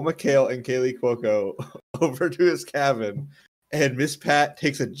Joel McHale and Kaylee Cuoco over to his cabin, and Miss Pat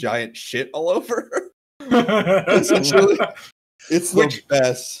takes a giant shit all over her. Essentially. It's the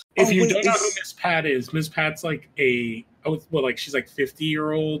best. If you don't know who Miss Pat is, Miss Pat's like she's like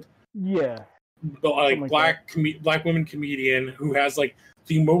 50-year-old. Yeah. But like black woman comedian who has like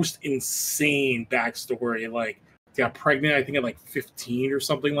the most insane backstory. Like got pregnant, I think at like 15 or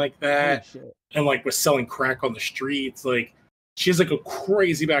something like that, and like was selling crack on the streets. Like she has like a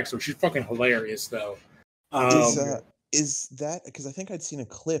crazy backstory. She's fucking hilarious though. Is that because I think I'd seen a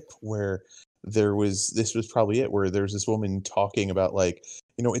clip where this was probably it, where there's this woman talking about like,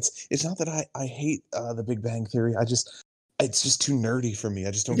 it's not that I hate the Big Bang Theory. It's just too nerdy for me.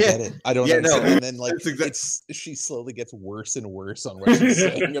 I just don't get it. I don't understand. And then like she slowly gets worse and worse on what she's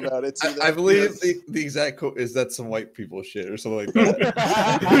saying about it. I believe the exact quote is that some white people shit or something like that.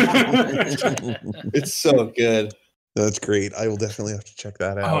 It's so good. That's great. I will definitely have to check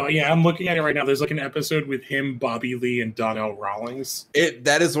that out. Oh yeah, I'm looking at it right now. There's like an episode with him, Bobby Lee, and Donnell Rawlings.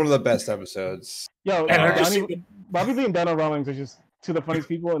 That is one of the best episodes. Bobby Lee and Donnell Rawlings are just two of the funniest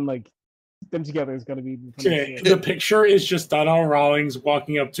people, and like them together is gonna be. The picture is just Donnell Rawlings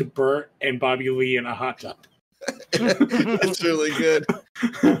walking up to Bert and Bobby Lee in a hot tub. That's really good.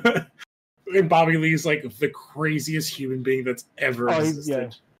 And Bobby Lee's like the craziest human being that's ever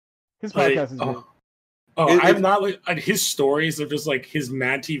existed. His podcast is good. I'm not like his stories are just like his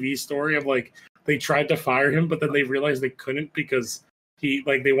Mad TV story of like they tried to fire him, but then they realized they couldn't because they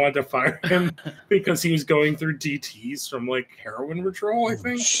wanted to fire him because he was going through DTs from like heroin withdrawal, I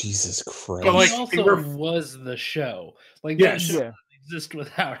think. Jesus Christ! But like, he also was the show. Like, that show exist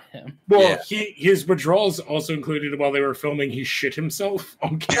without him. Well, his withdrawals also included while they were filming, he shit himself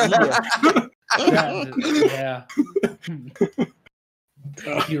on camera.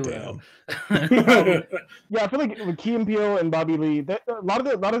 Hero. I feel like with Key and Peele and Bobby Lee, a lot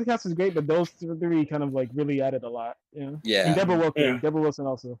of the cast is great, but those three kind of like really added a lot. Yeah. And Deborah Wilson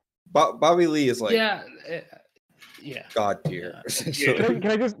also. Bobby Lee is like God tier.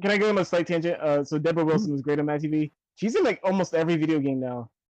 Can I go on a slight tangent? So Deborah Wilson was great on Mad TV. She's in like almost every video game now.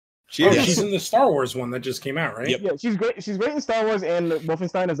 She's in the Star Wars one that just came out, right? Yep. Yeah, she's great. She's great in Star Wars and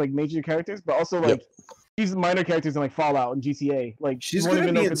Wolfenstein as like major characters, but also like she's minor characters in like Fallout and GTA. Like she's going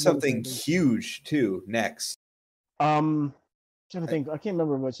to be in something huge too next. I'm trying to think. I can't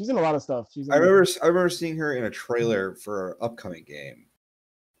remember, but she's in a lot of stuff. I remember seeing her in a trailer for an upcoming game.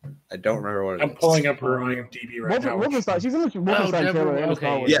 I don't remember what it is. I'm pulling up her IMDb right now. Wolfenstein. She's in the Wolfenstein trailer and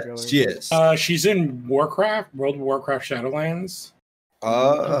Star Wars trailer. She is. She's in World of Warcraft Shadowlands.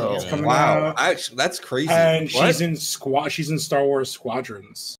 Oh wow! Actually, that's crazy. And she's in Star Wars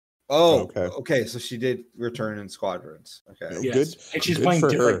Squadrons. Oh, okay. So she did return in Squadrons. Okay, yes. Good. And she's playing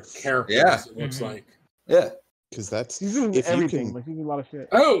different characters. Yeah, it looks like. Yeah, because that's she's in everything. Like she's in a lot of shit.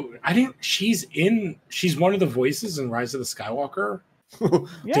 Oh, I didn't. She's one of the voices in Rise of the Skywalker.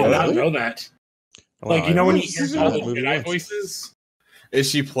 Yeah, did not know that. Wow, like when he hears all the Jedi voices. Is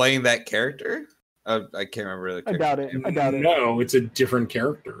she playing that character? I can't remember the character. I doubt it. No, it's a different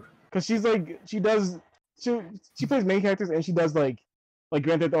character. Because she's like she plays main characters and she does like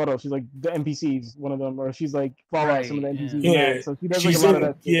Grand Theft Auto. She's like the NPCs, one of them, or she's like Fallout, some of the NPCs. Yeah, so she does like a lot of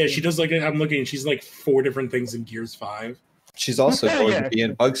that. Yeah, she does like I'm looking. She's like 4 different things in Gears 5. She's also going to be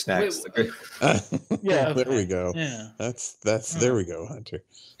in Bug Snacks. Yeah, there we go. Yeah, that's there we go, Hunter.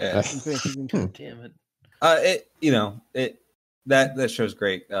 Yeah. Damn it. That show's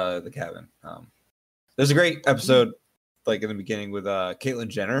great. The Cabin. There's a great episode like in the beginning with Caitlyn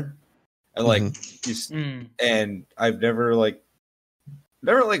Jenner, and like and I've never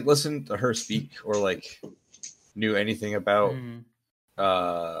listened to her speak or like knew anything about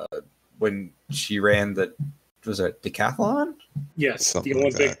when she ran was it decathlon? Yes, something the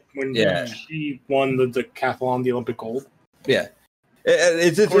Olympic like she won the decathlon, the Olympic gold. Yeah.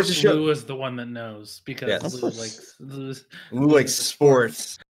 It's of course, a show. Lou is the one that knows because Lou likes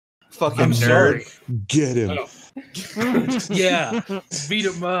sports. Fucking I'm nerd. Sorry. Get him. Yeah, beat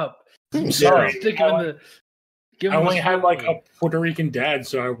him up. I'm sorry. Stick him in the. I only had like a Puerto Rican dad,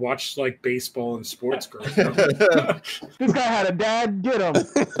 so I watched like baseball and sports growing up. This guy had a dad. Get him.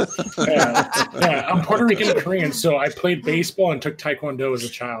 Yeah, I'm Puerto Rican and Korean, so I played baseball and took Taekwondo as a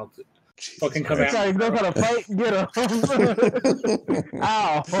child. Jesus fucking come out. He's not gonna fight. Get him.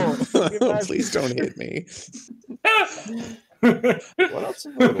 Ow! Please don't hit me. What else?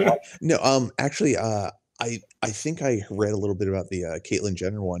 No, actually, I think I read a little bit about the Caitlyn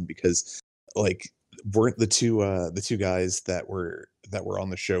Jenner one because like weren't the two guys that were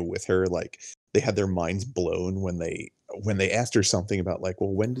on the show with her like they had their minds blown when they asked her something about like, well,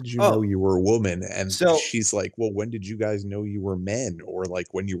 when did you know you were a woman? And so she's like, well, when did you guys know you were men, or like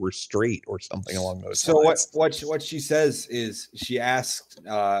when you were straight, or something along those lines. So what she says is she asked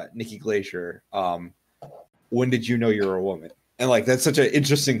Nikki Glacier, when did you know you were a woman? And like that's such an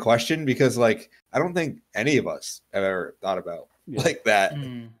interesting question because like I don't think any of us have ever thought about like that.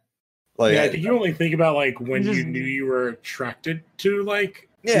 Like I think you only think about like when you knew you were attracted to like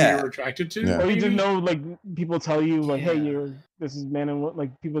who you were attracted to. Or you just know like people tell you like, hey, this is man and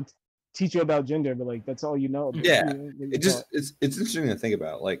like people teach you about gender, but like that's all you know. Yeah, it's interesting to think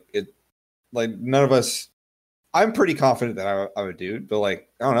about. Like none of us. I'm pretty confident that I'm a dude, but like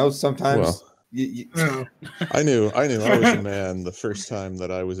I don't know. Sometimes I knew I was a man the first time that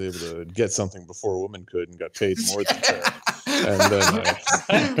I was able to get something before a woman could and got paid more than her. And then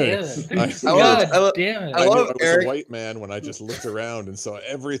I was a white man when I just looked around and saw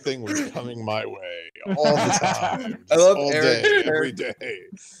everything was coming my way all the time. I love every day.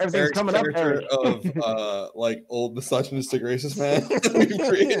 Everything's coming up of like old misogynistic racist man.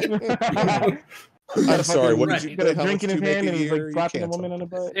 I'm sorry. What did you got a drink in his hand and he's like slapping a woman on the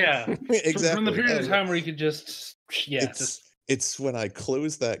butt? Yeah, exactly. From the period of time where you could just It's when I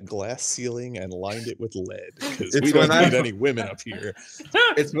closed that glass ceiling and lined it with lead, because we don't need any women up here.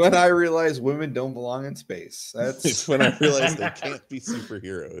 It's when I realized women don't belong in space. It's when I realized they can't be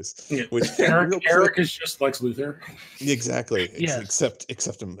superheroes. Yeah. Which Eric is just Lex Luthor. Exactly. Yes.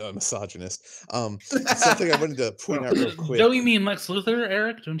 Except a misogynist. Something I wanted to point out real quick. Don't you mean Lex Luthor,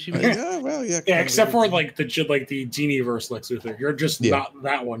 Eric? Don't you mean? Yeah, well, yeah. Yeah, except for like the Genie-verse Lex Luthor. You're just not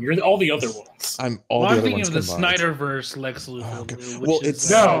that one. You're all the other ones. I'm all the other thinking ones of the combined. Snyderverse Lex Luthor. Well,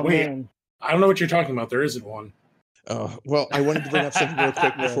 it's wait. I don't know what you're talking about. There isn't one. Well, I wanted to bring up something real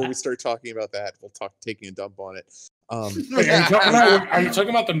quick before we start talking about that. We'll talk taking a dump on it. Wait, are you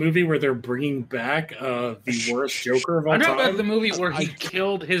talking about the movie where they're bringing back the worst Joker of all time? I'm talking about the movie where he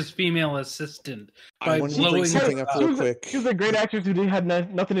killed his female assistant by blowing something up real quick. She was a great actress who had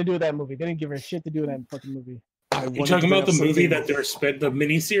nothing to do with that movie. They didn't give her shit to do with that fucking movie. You're talking about the movie that they're the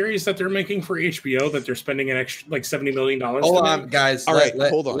miniseries that they're making for HBO that they're spending an extra like $70 million. Hold on, guys. All right,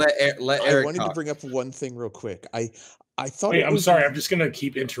 hold on. Let Eric I wanted talk. to bring up one thing real quick. I thought. Wait, I'm sorry. I'm just gonna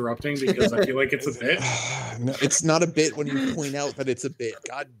keep interrupting because I feel like it's a bit. No, it's not a bit when you point out that it's a bit.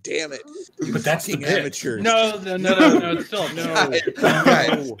 God damn it! But that's the bit. Amateurs. No, still no.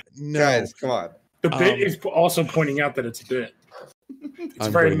 Guys, come on. The bit is also pointing out that it's a bit. It's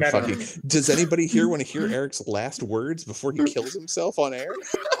I'm very meta. Does anybody here want to hear Eric's last words before he kills himself on air?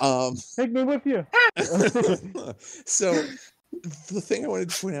 Take me with you. So the thing I wanted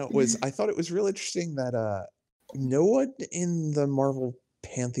to point out was I thought it was real interesting that no one in the Marvel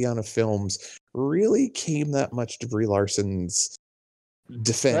pantheon of films really came that much to Brie Larson's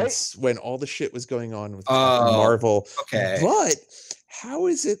defense when all the shit was going on with Marvel. Okay. But how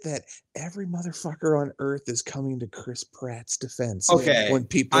is it that every motherfucker on Earth is coming to Chris Pratt's defense when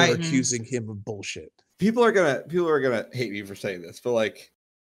people are accusing him of bullshit? People are gonna hate me for saying this, but like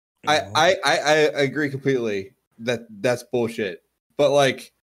I agree completely that that's bullshit. But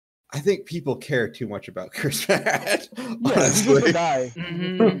like I think people care too much about Chris Pratt. Yeah, he's just a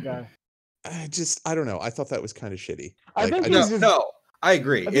guy. I don't know. I thought that was kind of shitty. I think I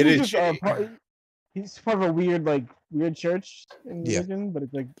agree. It is shitty. He's part of a weird church in religion, but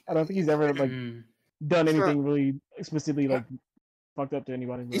it's like I don't think he's ever like done anything really explicitly like fucked up to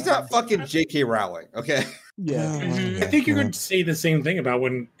anybody. He's not fucking J.K. Rowling, okay? Yeah. I think you could say the same thing about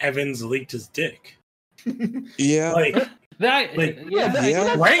when Evans leaked his dick. Yeah. Right? That was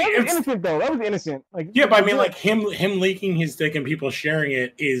innocent though. That was innocent. Like but I mean, like him leaking his dick and people sharing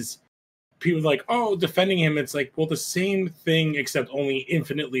it is people like, oh, defending him. It's like, well, the same thing except only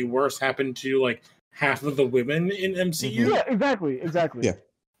infinitely worse happened to like half of the women in MCU. Yeah, exactly.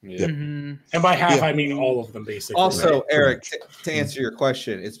 Yeah. And by half, I mean all of them, basically. Also, Eric, to answer your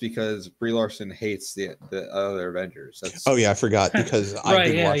question, it's because Brie Larson hates the other Avengers. I forgot because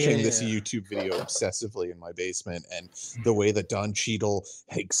I've been watching this YouTube video obsessively in my basement, and the way that Don Cheadle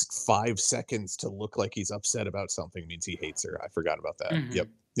takes 5 seconds to look like he's upset about something means he hates her. I forgot about that.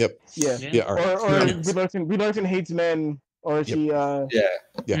 Yep. Yeah. All right. Or Brie Larson hates men, or she. I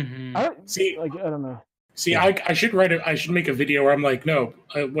don't know. See, I should I should make a video where I'm like, no,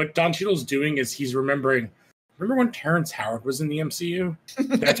 what Don Cheadle's doing is he's remember when Terrence Howard was in the MCU?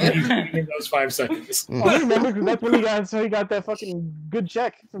 That's what he's doing in those 5 seconds. I remember because that's when he got that fucking good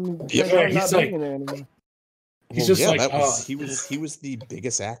check from. He's like, he's just like, he was the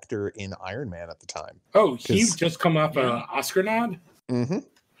biggest actor in Iron Man at the time. Oh, he just come off an Oscar nod. Mm-hmm.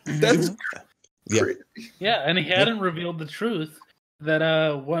 That's yeah, and he hadn't revealed the truth. That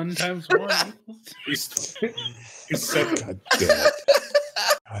 1 times 1. He's so God damn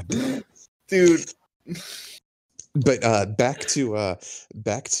it, dude. But back to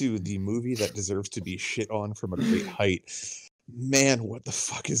the movie that deserves to be shit on from a great height. Man, what the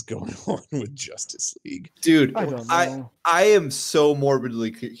fuck is going on with Justice League, dude? I am so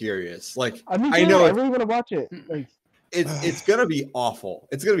morbidly curious. Like I know I really want to watch it. Like. It's gonna be awful.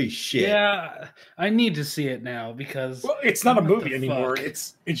 It's gonna be shit. Yeah, I need to see it now because it's not a movie anymore.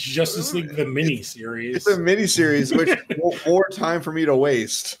 It's Justice League the mini series. It's a mini series, which more time for me to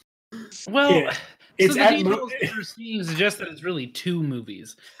waste. Well, it's the details that you're seeing suggest that it's really 2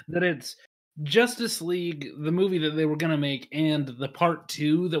 movies. That it's Justice League, the movie that they were gonna make, and the part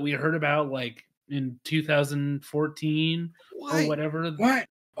 2 that we heard about like in 2014 or whatever. What?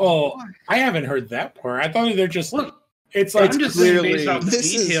 Oh, I haven't heard that part. I thought they're just. It's like I'm just clearly based off the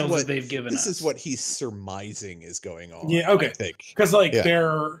details that they've given us. This is what he's surmising is going on. Yeah, okay. Because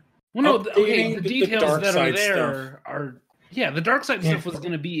they're the details that are there are the dark side stuff was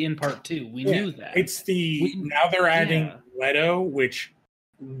going to be in part 2. We knew that. It's now they're adding Leto, which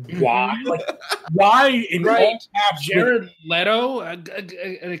why why in all caps Jared Leto?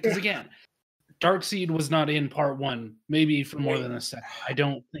 Because again, Darkseid was not in part 1, maybe for more than a second. I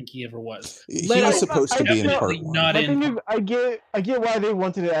don't think he ever was. He was supposed to be in part 1. Not in. I get why they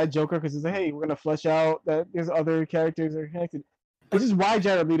wanted to add Joker, because it's like, hey, we're gonna flesh out that there's other characters that are connected. This is why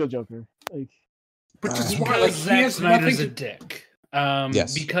Jared Leto Joker. Like, but just because Zack Snyder's a dick.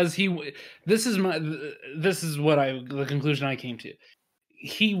 Yes. Because this is the conclusion I came to.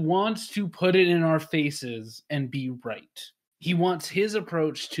 He wants to put it in our faces and be right. He wants his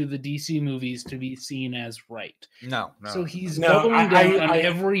approach to the DC movies to be seen as right. No. So he's doubling down on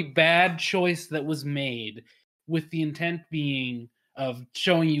every bad choice that was made, with the intent being of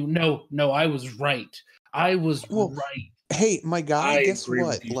showing you, no, I was right. I was right. Hey, my guy, guess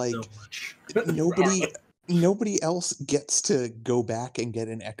what? Like, nobody else gets to go back and get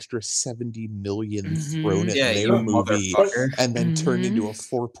an extra 70 million thrown at their movie and then turned into a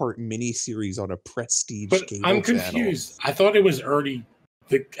 4-part miniseries on a prestige cable I'm confused. Channel. I thought it was already.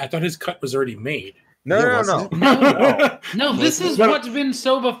 I thought his cut was already made. No. This is what's been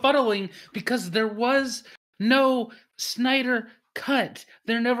so befuddling, because there was no Snyder cut.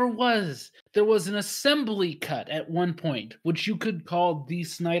 There never was. There was an assembly cut at one point, which you could call the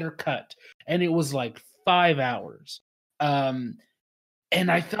Snyder cut, and it was like 5 hours. And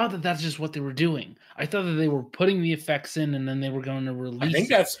I thought that that's just what they were doing. I thought that they were putting the effects in, and then they were going to release.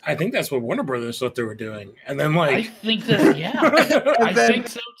 I think that's what Warner Brothers thought they were doing, and then I think that I think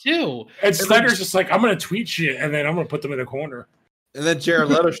so too. And Snyder's just like, I'm going to tweet shit, and then I'm going to put them in a corner. And then Jared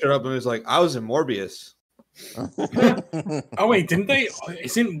Leto showed up and was like, I was in Morbius. Oh wait, didn't they?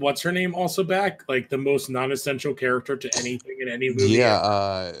 Isn't what's her name also back? Like the most non-essential character to anything in any movie.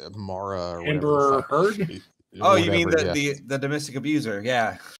 Yeah, Mara. Amber Heard. Oh, you mean the domestic abuser?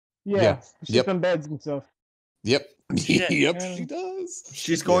 Yeah. She's on beds and stuff. Yep. Yep, she does.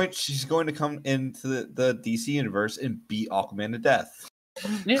 She's going to come into the DC universe and beat Aquaman to death.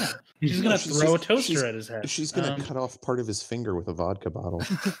 Yeah, she's gonna throw a toaster at his head. She's gonna cut off part of his finger with a vodka bottle.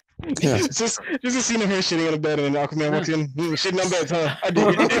 Yeah. just a scene of her shitting on a bed, and Aquaman walks in, shitting on beds, huh? I did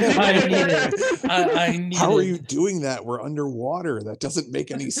it. I need it. How are you doing that? We're underwater. That doesn't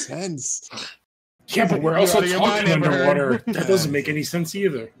make any sense. Yeah, but we're also talking underwater. That doesn't make any sense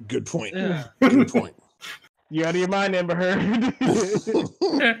either. Good point. Yeah. Good point. You're out of your mind, Amber Heard.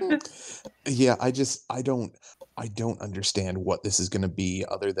 Yeah, I don't understand what this is going to be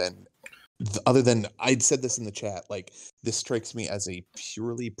other than I'd said this in the chat, like this strikes me as a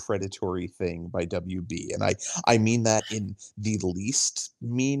purely predatory thing by WB, and I mean that in the least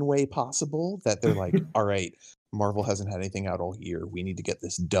mean way possible, that they're like, all right, Marvel hasn't had anything out all year, we need to get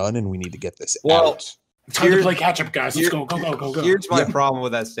this done and we need to get this out. Time to play catch up, guys. Let's go. Here's my problem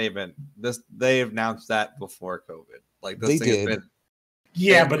with that statement. They announced that before COVID. Like this they did.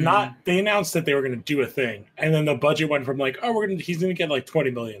 Yeah, but not. They announced that they were going to do a thing, and then the budget went from like, oh, he's going to get like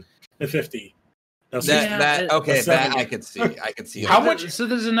 20 million to 50. That I could see. I could see how much. So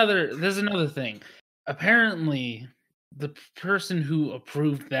there's another thing. Apparently, the person who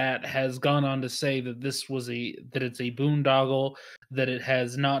approved that has gone on to say that it's a boondoggle, that it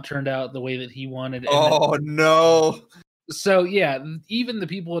has not turned out the way that he wanted. No! So yeah, even the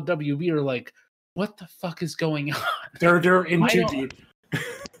people at WB are like, "What the fuck is going on?" They're in too deep.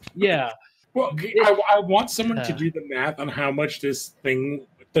 Yeah. Well, I want someone to do the math on how much this thing,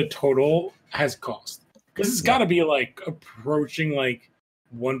 the total, has cost, because it's got to be like approaching like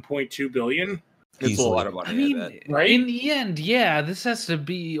 1.2 billion. It's a lot of money. I mean, right? In the end, yeah, this has to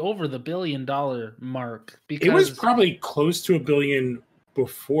be over the $1 billion mark, because it was probably close to $1 billion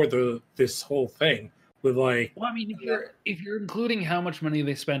before this whole thing. With like, well, I mean, if you're including how much money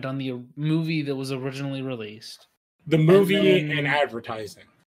they spent on the movie that was originally released, the movie and advertising,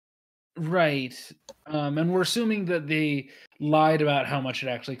 right? And we're assuming that they lied about how much it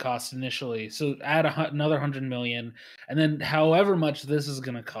actually cost initially. So add another 100 million, and then however much this is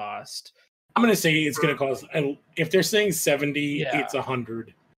going to cost. I'm going to say it's going to cost. If they're saying 70, it's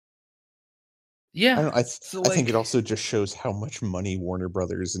 100. Yeah, I think it also just shows how much money Warner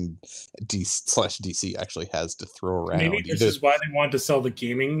Brothers and DC actually has to throw around. Maybe this is why they want to sell the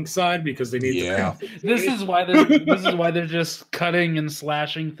gaming side, because they need. Yeah, this is why they're just cutting and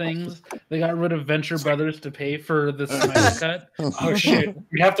slashing things. They got rid of Venture Brothers to pay for the Snyder cut. Oh shit!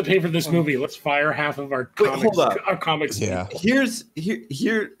 We have to pay for this movie. Let's fire half of our comics. Hold up. Our comics. Yeah. Here's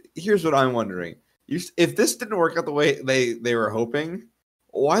what I'm wondering. If this didn't work out the way they were hoping,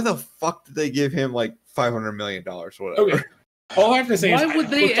 why the fuck did they give him like $500 million or whatever? Okay. All I have to say is, why would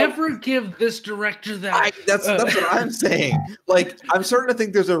they ever give this director that? That's what I'm saying. Like, I'm starting to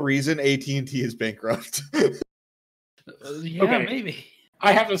think there's a reason AT&T is bankrupt. Yeah, maybe.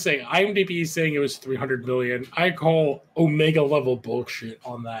 I have to say, IMDb is saying it was 300 million. I call Omega level bullshit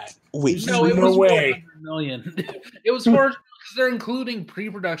on that. Wait, no, it was 400 million. It was for because they're including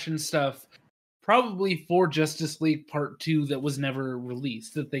pre-production stuff, probably for Justice League Part 2 that was never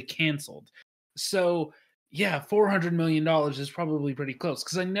released, that they canceled. So, yeah, $400 million is probably pretty close.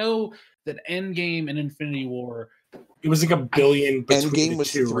 Because I know that Endgame and Infinity War... It was like $1 billion. Endgame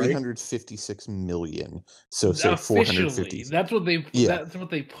was 356 million. So say 450. That's what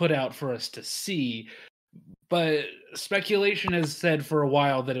they put out for us to see. But speculation has said for a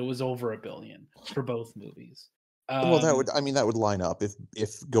while that it was over $1 billion for both movies. Well, that would line up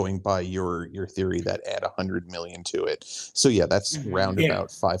if going by your theory that add 100 million to it. So yeah, that's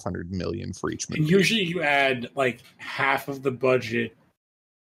roundabout 500 million for each movie. And usually you add like half of the budget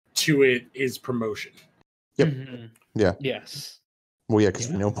to it is promotion. Yep. Mm-hmm. Yeah. Yes. Well, yeah, because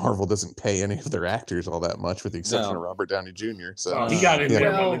we know Marvel doesn't pay any of their actors all that much, with the exception of Robert Downey Jr. So he got it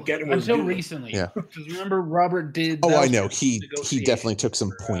until recently. Yeah. Because remember, Robert did. Oh, I know. He definitely took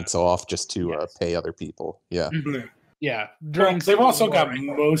some points off just to pay other people. Yeah. Mm-hmm. Yeah. They've also got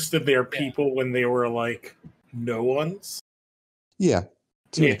most of their people when they were like no ones. Yeah,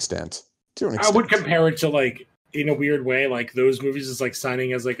 to an extent. I would compare it to like, in a weird way, like those movies is like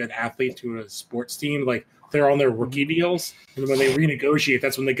signing as like an athlete to a sports team. Like they're on their rookie deals, and when they renegotiate,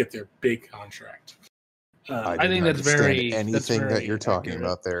 that's when they get their big contract. I think that's very anything that you're talking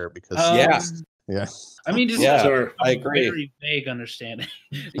about there, because yeah. I mean, just I agree. Very vague understanding.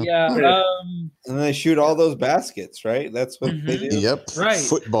 Yeah. And they shoot all those baskets, right? That's what they do. Yep. Right.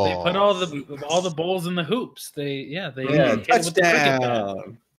 Football. They put all the balls in the hoops. They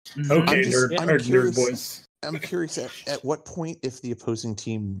touchdown. Okay, nerd boys. I'm curious at what point, if the opposing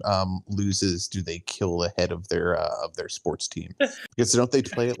team loses, do they kill the head of their sports team? Because don't they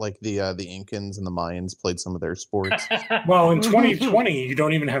play it like the Incans and the Mayans played some of their sports? Well, in 2020, you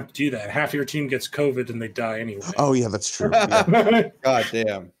don't even have to do that. Half your team gets COVID and they die anyway. Oh yeah, that's true. Yeah. God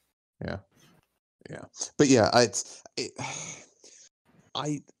damn. Yeah. But yeah,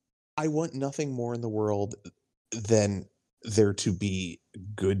 I want nothing more in the world than there to be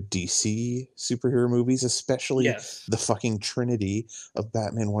good DC superhero movies, especially the fucking trinity of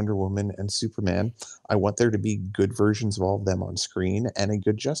Batman, Wonder Woman, and Superman. I want there to be good versions of all of them on screen and a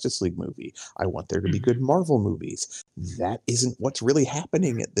good Justice League movie. I want there to be good Marvel movies. That isn't what's really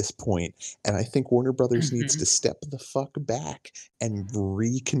happening at this point. And I think Warner Brothers needs to step the fuck back and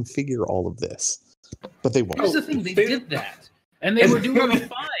reconfigure all of this. But they won't. Here's the thing, they did that. And they were doing fine.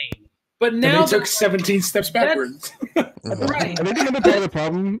 But now they took 17 steps backwards. Right. I think another part of the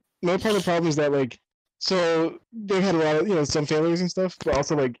problem is that like, so they've had a lot of some failures and stuff, but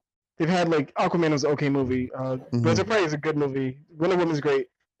also like they've had like Aquaman was an okay movie, Birds of Prey is a good movie, Wonder Woman is great,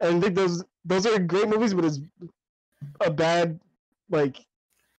 and I think those are great movies, but it's a bad like.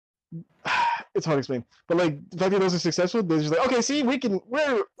 It's hard to explain, but like the fact that those are successful, they're just like, okay, see, we're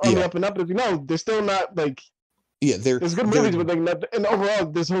on the up and up, but they're still not like. Yeah, there's good movies, but like, and overall,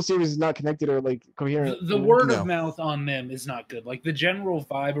 this whole series is not connected or like coherent. The word of mouth on them is not good. Like the general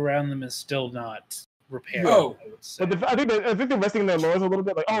vibe around them is still not repaired. Oh, but I think they're resting their laurels a little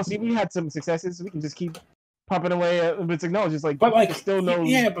bit. Like, oh, see, we had some successes, so we can just keep popping away. But it's like no, just like, but like, still no.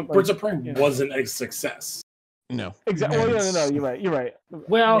 Yeah, but Birds of Prey wasn't a success. No, exactly. Well, no, you're right.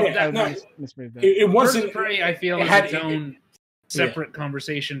 Well, it wasn't. Birds of Prey, I feel, had its own separate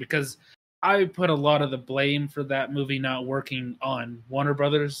conversation because I put a lot of the blame for that movie not working on Warner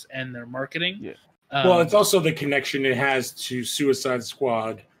Brothers and their marketing. Yeah. Well, it's also the connection it has to Suicide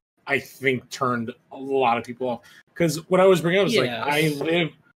Squad, I think, turned a lot of people off. Because what I was bringing up is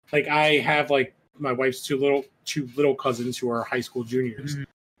I have like my wife's two little cousins who are high school juniors. Mm-hmm.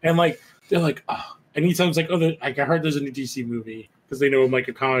 And like, they're like, oh, anytime it's like, oh, I heard there's a new DC movie because they know I'm like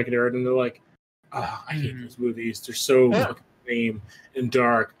a comic nerd. And they're like, oh, I hate those movies. They're so fucking lame and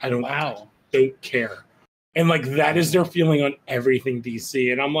dark. I don't care. And like that is their feeling on everything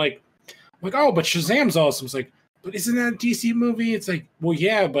DC. And I'm like, oh, but Shazam's awesome. It's like, but isn't that a DC movie? It's like, well,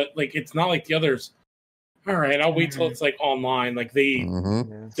 yeah, but like it's not like the others. All right, I'll wait till it's like online. Like they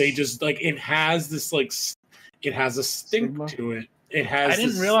just like it has this like it has a stink to it. It has. I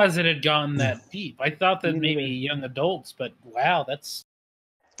didn't realize it had gone that deep. I thought that maybe young adults, but wow, that's.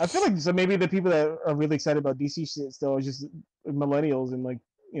 I feel like so maybe the people that are really excited about DC shit still are just millennials and like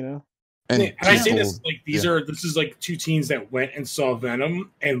And I say this like this is like two teens that went and saw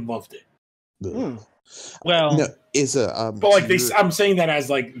Venom and loved it. Well, no, but like I'm saying that as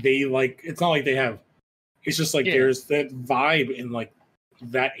like they like it's not like they have. It's just like there's that vibe in like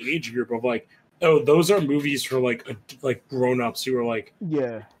that age group of like, oh, those are movies for like grown-ups who are like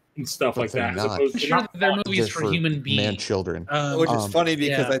and stuff like that. I'm sure they're movies for human beings, man children, which is funny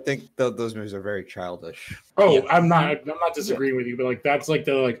because I think those movies are very childish. Oh, yeah. I'm not disagreeing with you, but like that's like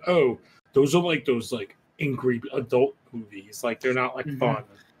those are like those like angry adult movies. Like they're not like fun.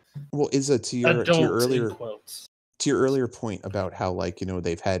 Well, to your earlier point about how like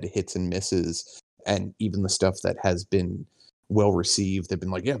they've had hits and misses, and even the stuff that has been well received, they've been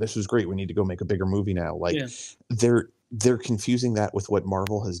like, yeah, this was great. We need to go make a bigger movie now. Like they're confusing that with what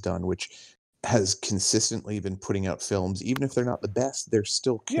Marvel has done, which has consistently been putting out films, even if they're not the best, they're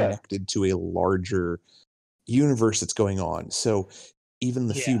still connected to a larger universe that's going on. So even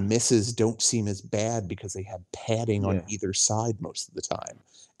the few misses don't seem as bad because they have padding on either side most of the time.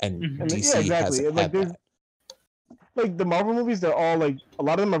 And DC hasn't had that. Like the Marvel movies, they're all like a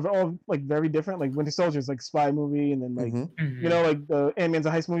lot of them are all like very different. Like Winter Soldier is like spy movie, and then like like the Ant-Man's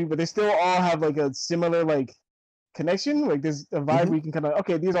a heist movie, but they still all have like a similar like connection. Like there's a vibe where you can kind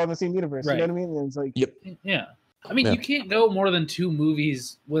of these are all in the same universe. Right. You know what I mean? And it's like I mean, you can't go more than 2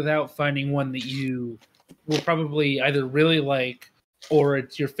 movies without finding one that you will probably either really like, or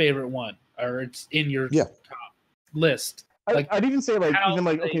it's your favorite one, or it's in your top list. Like, I'd even say like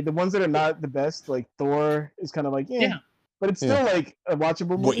the ones that are not the best, like Thor is kind of like but it's still like a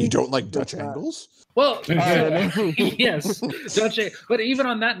watchable movie. What, you don't like Dutch angles? Well, yes, Dutch. But even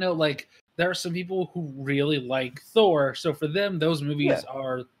on that note, like there are some people who really like Thor, so for them those movies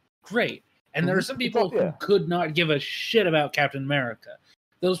are great. And there are some people who could not give a shit about Captain America.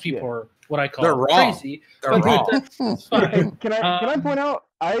 Those people are what I call crazy. They're wrong. Can I point out?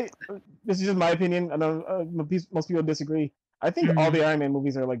 This is just my opinion. I know most people disagree. I think all the Iron Man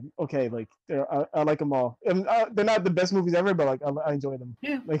movies are like okay. Like I like them all. And they're not the best movies ever, but like I enjoy them.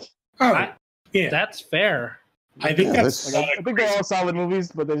 Yeah, like that's fair. I think that's. Like, I think they're all solid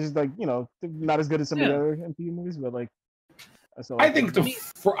movies, but they're just like not as good as some of the other MCU movies. But like. I think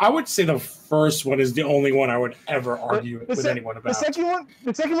I would say the first one is the only one I would ever argue with anyone about. The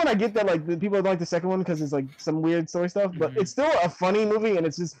second one, I get that like the people don't like the second one because it's like some weird story stuff, but it's still a funny movie and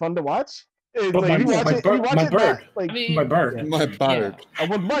it's just fun to watch. But like, my bird. I want my bird. My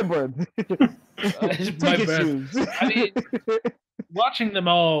bird. I mean, watching them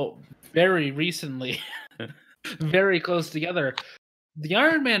all very recently, very close together. The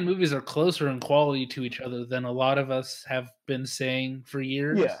Iron Man movies are closer in quality to each other than a lot of us have been saying for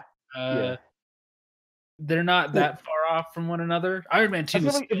years. They're not that far off from one another. Iron Man 2 I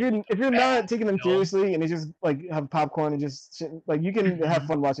feel like if you're not taking them seriously and you just like have popcorn and just like you can have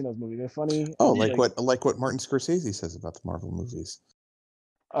fun watching those movies. They're funny. Oh, like what Martin Scorsese says about the Marvel movies.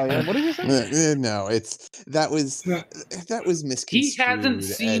 Oh yeah, what did you say? No, that was misconstrued. He hasn't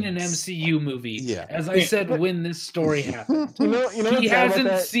seen an MCU movie. As I said when this story happened. He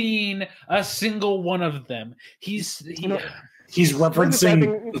hasn't seen a single one of them. He's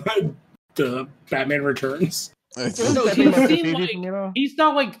referencing the Batman Returns. He's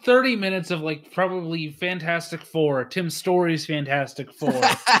got like 30 minutes of like probably Fantastic Four, Tim Story's Fantastic Four,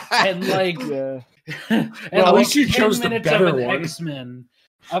 and like and at least you chose the better one.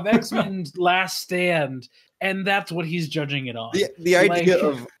 Of X-Men's Last Stand, and that's what he's judging it on. The idea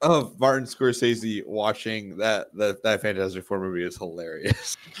of Martin Scorsese watching that Fantastic Four movie is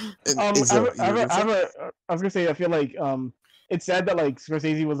hilarious. I was gonna say I feel like it's sad that like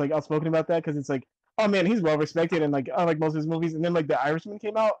Scorsese was like outspoken about that because it's like oh man he's well respected and like I like most of his movies and then like The Irishman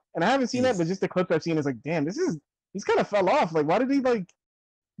came out and I haven't seen that but just the clip I've seen is like damn he's kind of fell off like why did he like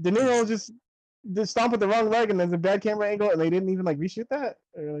De Niro just stomp with the wrong leg and there's a bad camera angle and they didn't even like reshoot that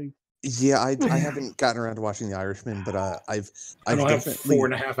or, like... I haven't gotten around to watching The Irishman, but I don't have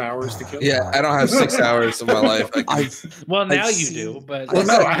 4.5 hours to kill. Yeah, I don't have 6 hours of my life. Now you do, but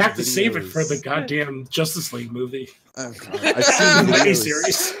I have to save it for the goddamn Justice League movie. Oh, God. I've seen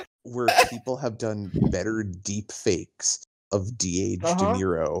videos where people have done better deep fakes of de-aged De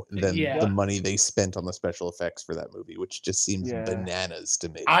Niro than the money they spent on the special effects for that movie, which just seems bananas to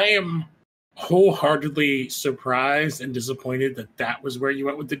me. I am wholeheartly surprised and disappointed that was where you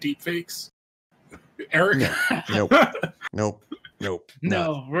went with the deep fakes, Eric. Nope. No,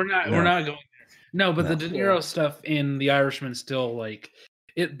 we're not going there. No, but the De Niro stuff in The Irishman still like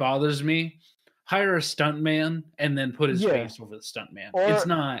it bothers me. Hire a stuntman and then put his face over the stuntman.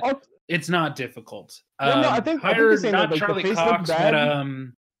 It's not difficult. I think not Charlie Cox,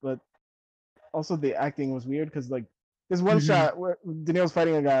 but also the acting was weird because like there's one shot where De Niro's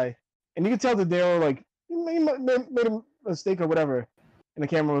fighting a guy. And you can tell that they were like, he made a mistake or whatever. And the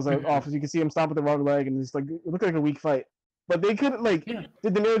camera was like off. So you can see him stomp with the wrong leg and it's like, it looked like a weak fight. But they couldn't like, did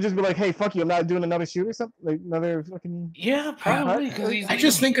De Niro just be like, hey, fuck you, I'm not doing another shoot or something? Like another fucking. Yeah, probably. I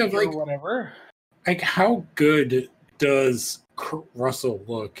just think of like, whatever. Like, how good does Kurt Russell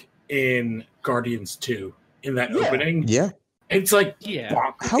look in Guardians 2 in that opening. Yeah. It's like,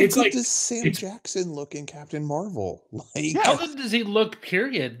 how it's good like, does Sam Jackson look in Captain Marvel? Like, how good does he look?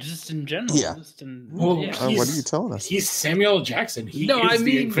 Period, just in general. Yeah. What are you telling us? He's Samuel Jackson. He is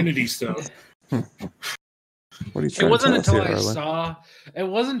the Infinity Stone. What are you It trying wasn't to tell until us I here, saw. It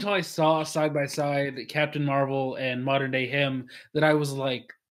wasn't until I saw side by side Captain Marvel and modern day him that I was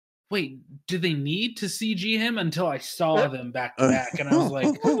like, "Wait, do they need to CG him?" Until I saw them back to back, and I was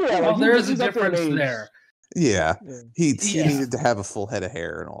like, "Oh, there is a difference there." Yeah, he needed to have a full head of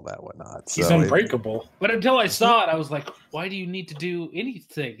hair and all that whatnot. He's unbreakable. But until I saw it, I was like, "Why do you need to do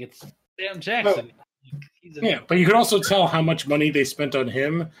anything? It's Sam Jackson." But you can also tell how much money they spent on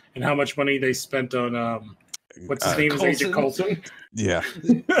him and how much money they spent on what's his name? Agent Coulson. Yeah,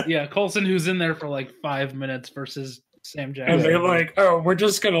 yeah, Coulson, who's in there for like 5 minutes versus Sam Jackson. And they're like, "Oh, we're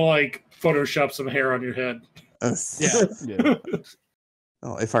just gonna like Photoshop some hair on your head." Yeah.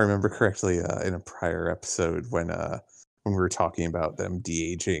 Oh, if I remember correctly, in a prior episode when we were talking about them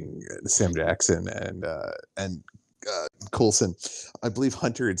de-aging Sam Jackson and Coulson, I believe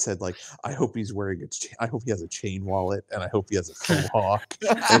Hunter had said like, "I hope he's wearing I hope he has a chain wallet, and I hope he has a faux hawk."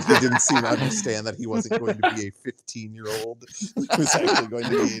 And he didn't seem to understand that he wasn't going to be a 15-year-old. He was actually going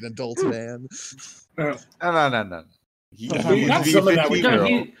to be an adult man. No.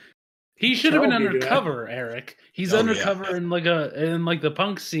 He should have been undercover, Eric. He's undercover in like the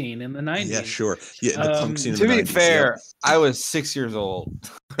punk scene in the 90s. Yeah, sure. Yeah, the punk scene. To be fair, I was 6 years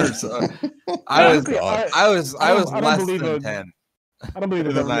old. So I was less than 10. I don't believe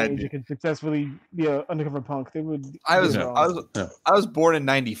the government could successfully be an undercover punk. They would. I was born in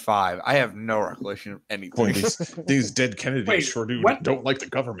 '95. I have no recollection of anything. These dead Kennedys sure don't like the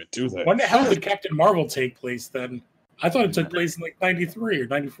government, do they? When the hell did Captain Marvel take place then? I thought it took place in like 93 or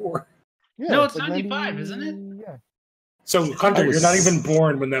 94. Yeah, no, it's 95, isn't it? Yeah. So, Hunter, you're not even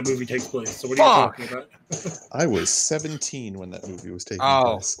born when that movie takes place. So what are you talking about? I was 17 when that movie was taking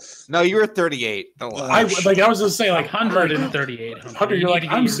place. No, you were 38. I was gonna say like 138. Hunter, you're like,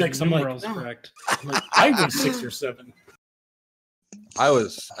 I'm 6. I'm like, correct. I was 6 or 7. I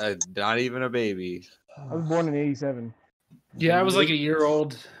was not even a baby. I was born in 87. Yeah, I was like a year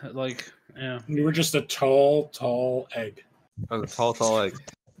old. Like, yeah. You were just a tall egg. I was a tall egg.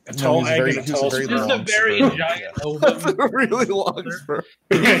 A tall egg and a tall sperm. Just a very giant ovum. A really long sperm.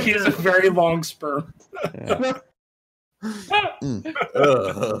 Yeah, he has a very long sperm. Yeah. Go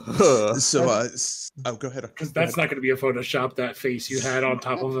ahead. Because that's not going to be a Photoshop, that face you had on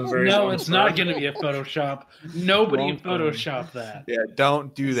top of a very long No, it's sperm. not going to be a Photoshop. Nobody Photoshop that. Yeah,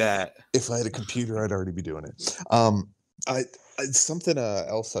 don't do that. If I had a computer, I'd already be doing it. Something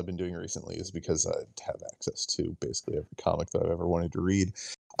else I've been doing recently is because I have access to basically every comic that I've ever wanted to read.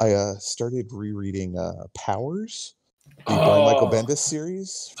 I started rereading Powers, the Brian Michael Bendis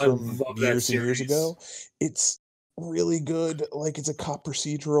series from years and years ago. It's really good. Like, it's a cop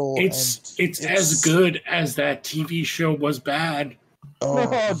procedural. It's as good as that TV show was bad.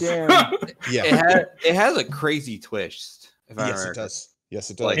 Oh damn! Yeah, it has a crazy twist. Yes, it does. Yes,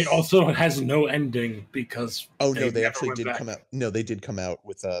 it does. It also has no ending because they actually did come out. No, they did come out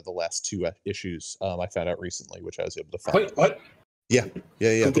with the last 2 issues. I found out recently, which I was able to find. Wait, what? Yeah.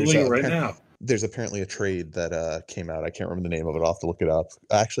 Right now. There's apparently a trade that came out. I can't remember the name of it. I'll have to look it up.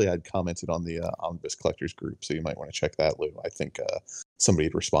 Actually, I'd commented on the Omnibus Collectors group, so you might want to check that, Lou. I think somebody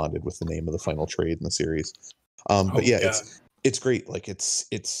had responded with the name of the final trade in the series. But yeah, it's great. Like it's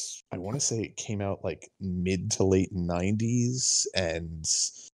I want to say it came out like mid to late 90s and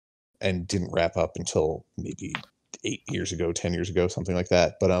didn't wrap up until maybe 8 years ago, 10 years ago, something like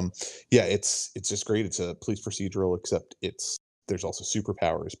that. But yeah, it's just great. It's a police procedural, except there's also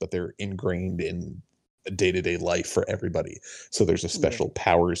superpowers, but they're ingrained in day-to-day life for everybody. So there's a special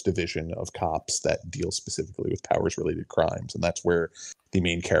powers division of cops that deals specifically with powers related crimes, and that's where the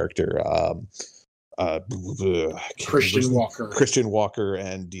main character Christian Walker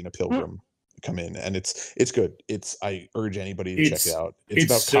and Dina Pilgrim come in, and it's good. I urge anybody to check it out. It's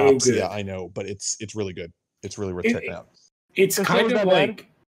about so cops. good. Yeah, I know, but it's really good. It's really worth checking out. It's kind of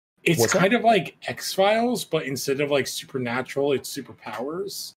like X-Files, but instead of like supernatural, it's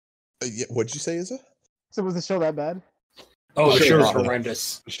superpowers. Yeah, what'd you say, Izza? So was the show that bad? Oh, the show is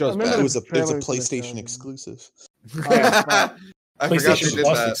horrendous. The show's bad. It was a PlayStation exclusive. PlayStation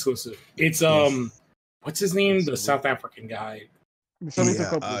Plus exclusive. It's what's his name? The South African guy.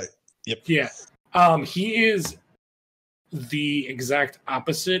 Yep. Yeah. He is the exact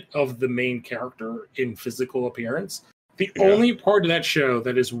opposite of the main character in physical appearance. The only part of that show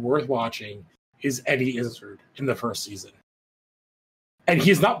that is worth watching is Eddie Izzard in the first season. And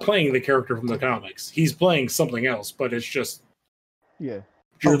he's not playing the character from the comics. He's playing something else, but it's just Yeah.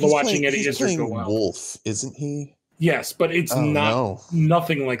 If you're watching any he's playing go out. Wolf, isn't he? Yes, but it's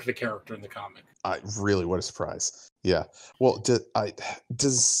nothing like the character in the comic. What a surprise. Yeah. Well,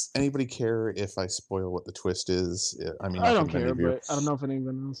 does anybody care if I spoil what the twist is? I mean, I don't care, but I don't know if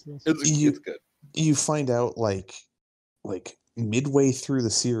anyone else does. It's good. You find out like midway through the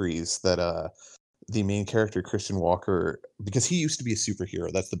series that the main character, Christian Walker, because he used to be a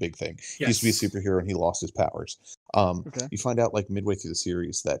superhero. That's the big thing. Yes. He used to be a superhero and he lost his powers. You find out like midway through the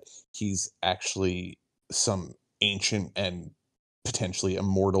series that he's actually some ancient and potentially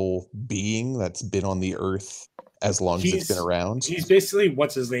immortal being that's been on the earth as long as it's been around. He's basically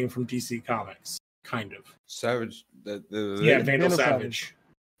what's his name from DC Comics, kind of. Savage. Vandal Savage.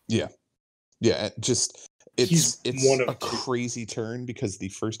 Yeah. It's a crazy turn because the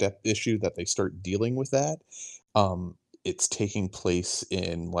first issue that they start dealing with that, it's taking place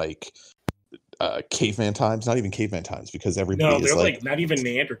in like caveman times, not even caveman times, because everybody is like not even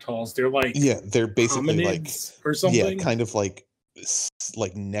Neanderthals. They're like they're basically like or something. Yeah, kind of like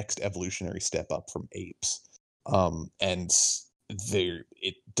next evolutionary step up from apes. And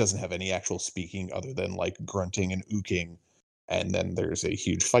it doesn't have any actual speaking other than like grunting and ooking. And then there's a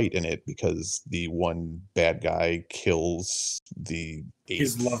huge fight in it because the one bad guy kills the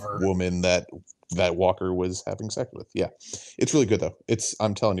his lover woman that Walker was having sex with. Yeah, it's really good though.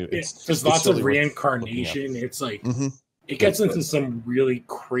 I'm telling you, there's lots of reincarnation. It's like it gets into some really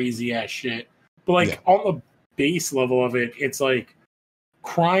crazy ass shit. But like on the base level of it, it's like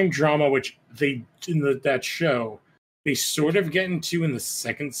crime drama, which they that show they sort of get into in the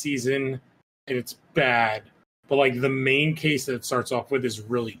second season, and it's bad. But like the main case that it starts off with is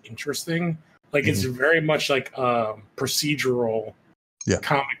really interesting. Like it's very much like a procedural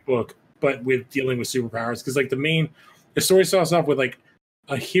comic book, but with dealing with superpowers. Because like the story starts off with like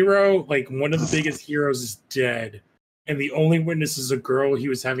a hero, like one of the biggest heroes is dead, and the only witness is a girl he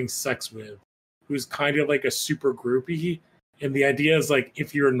was having sex with, who's kind of like a super groupie. And the idea is like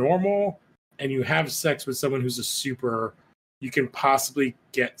if you're normal and you have sex with someone who's a super, you can possibly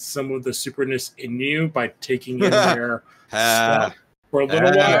get some of the superness in you by taking in their stuff for a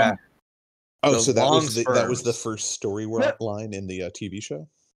little while. Oh, so that was the first story line in the TV show?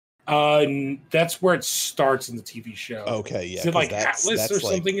 That's where it starts in the TV show. Okay, yeah. Is it like Atlas or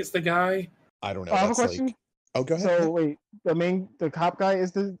something is the guy? I don't know. I have a question. Oh, go ahead. So wait, the cop guy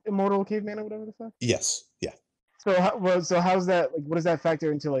is the immortal caveman or whatever the fuck? Yes. Yeah. So how's that, like, what does that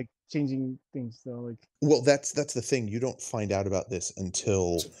factor into like changing things though? Like, well, that's the thing. You don't find out about this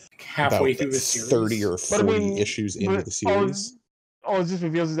until halfway through the series, 30 or 40 issues into the series. All it just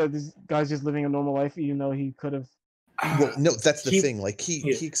reveals is that this guy's just living a normal life, even though he could have. Well, no, that's the thing. Like he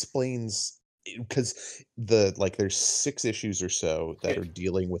explains, because there's 6 issues or so that are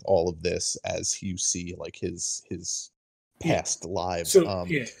dealing with all of this as you see like his past lives. So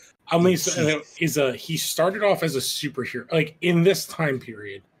he started off as a superhero, like in this time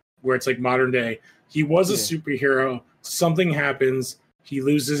period where it's like modern day. He was a superhero. Something happens. He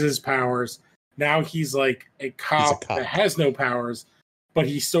loses his powers. Now he's like a cop that has no powers, but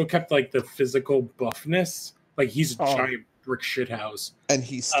he still kept like the physical buffness. Like he's a giant brick shithouse. And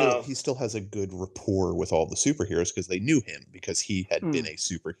he still has a good rapport with all the superheroes because they knew him because he had been a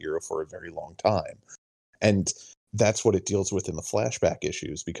superhero for a very long time. And that's what it deals with in the flashback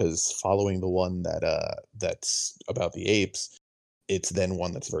issues, because following the one that's about the apes, it's then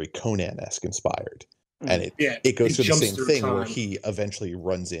one that's very Conan-esque inspired. And it goes through the same thing where he eventually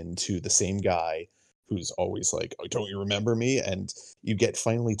runs into the same guy who's always like, oh, don't you remember me? And you get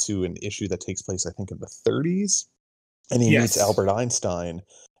finally to an issue that takes place, I think, in the 30s. And he meets Albert Einstein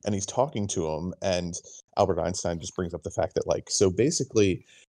and he's talking to him. And Albert Einstein just brings up the fact that, like, so basically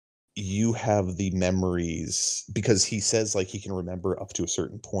you have the memories, because he says like he can remember up to a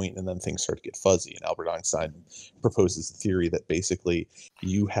certain point and then things start to get fuzzy. And Albert Einstein proposes the theory that basically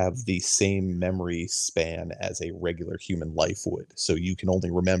you have the same memory span as a regular human life would. So you can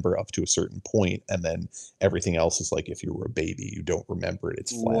only remember up to a certain point, and then everything else is like if you were a baby, you don't remember it.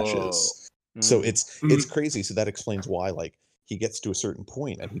 It's flashes. So it's crazy. So that explains why, like, he gets to a certain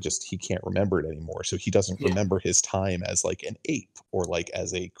point and he can't remember it anymore. So he doesn't remember his time as like an ape or like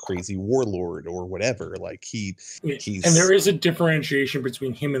as a crazy warlord or whatever. Like he's and there is a differentiation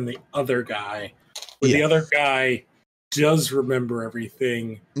between him and the other guy, where the other guy does remember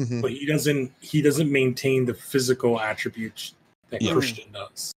everything, but he doesn't maintain the physical attributes that Christian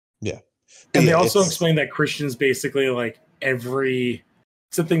does. Yeah. And they also explain that Christian's basically like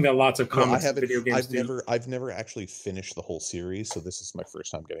it's a thing that lots of comics and video games do. I've never actually finished the whole series, so this is my first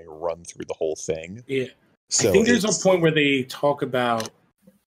time getting a run through the whole thing. Yeah. So I think there's a point where they talk about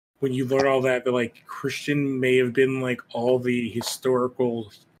when you learn all that like Christian may have been like all the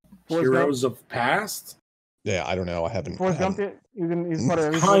historical heroes of past. Yeah, I don't know. I haven't. Forrest Gump it. He's part of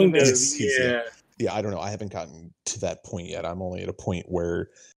everything. Kind of, yeah. Yeah, I don't know. I haven't gotten to that point yet. I'm only at a point where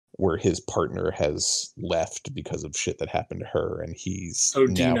his partner has left because of shit that happened to her, and he's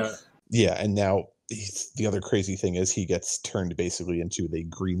Dina. Yeah, and now the other crazy thing is he gets turned basically into the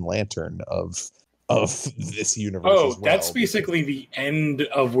Green Lantern of this universe. Oh, as well, that's basically the end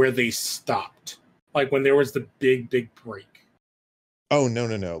of where they stopped. Like when there was the big break. Oh no!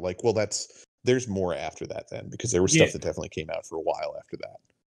 Like, well, there's more after that then, because there was stuff that definitely came out for a while after that.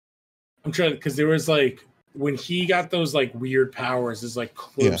 I'm trying, because there was like when he got those like weird powers is like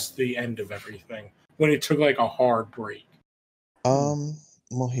close to the end of everything. When it took like a hard break.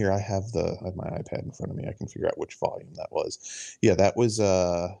 Well, here I have my iPad in front of me. I can figure out which volume that was. Yeah, that was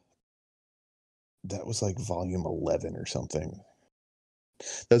like volume 11 or something.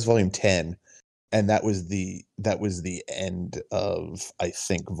 That was volume 10, and that was the end of, I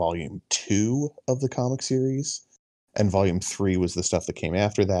think, volume 2 of the comic series. And volume 3 was the stuff that came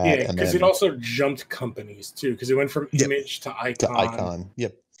after that. Yeah, because it also jumped companies too, because it went from Image to Icon.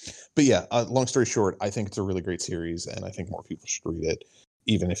 Yep. But yeah, long story short, I think it's a really great series, and I think more people should read it,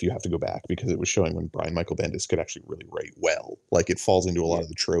 even if you have to go back, because it was showing when Brian Michael Bendis could actually really write well. Like, it falls into a lot of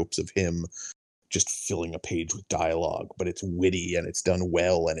the tropes of him just filling a page with dialogue, but it's witty and it's done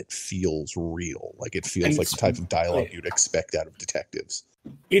well and it feels real. Like, it feels like the type of dialogue you'd expect out of detectives.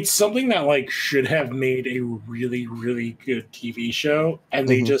 It's something that like should have made a really, really good TV show, and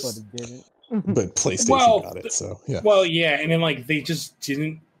they just but PlayStation got it, so yeah. Well, yeah, and then like they just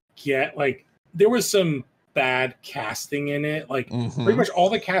didn't get, like, there was some bad casting in it. Like pretty much all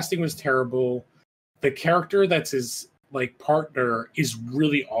the casting was terrible. The character that's his like partner is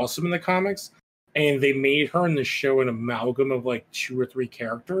really awesome in the comics, and they made her in the show an amalgam of like 2 or 3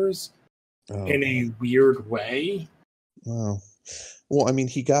 characters in a weird way. Wow. Well, I mean,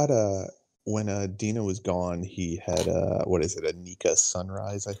 he got when Dina was gone, he had what is it, a Nika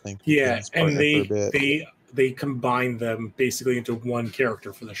Sunrise, I think. Yeah, and they combined them basically into one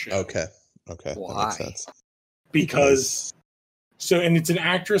character for the show. Okay. Why? That makes sense. Because and it's an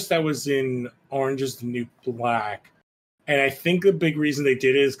actress that was in Orange Is the New Black, and I think the big reason they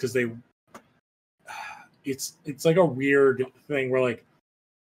did it is because it's like a weird thing where like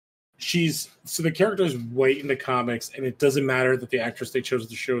the character is white in the comics, and it doesn't matter that the actress they chose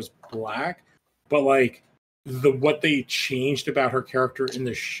to show is black, but like what they changed about her character in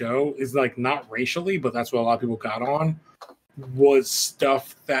the show is like not racially, but that's what a lot of people got on, was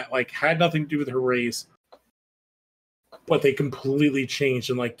stuff that like had nothing to do with her race, but they completely changed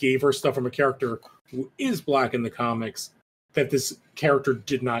and like gave her stuff from a character who is black in the comics that this character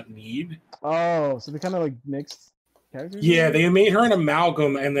did not need. Oh, so they kind of like mixed characters? Yeah, they made her an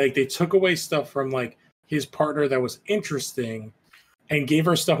amalgam, and like they took away stuff from like his partner that was interesting and gave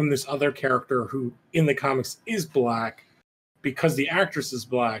her stuff from this other character who in the comics is black because the actress is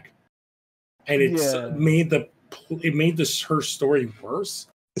black, and it's made her story worse.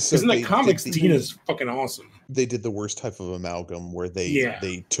 Because in the comics, Dina's fucking awesome. They did the worst type of amalgam where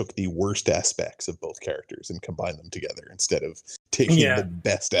they took the worst aspects of both characters and combined them together instead of taking the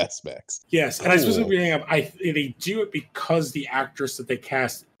best aspects. Yes, cool. And I specifically bring up, they do it because the actress that they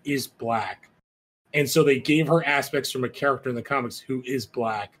cast is black, and so they gave her aspects from a character in the comics who is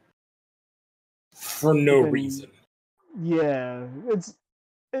black for no reason. Yeah, it's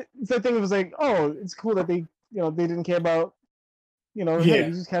that thing. It was like, oh, it's cool that they didn't care about. Hey,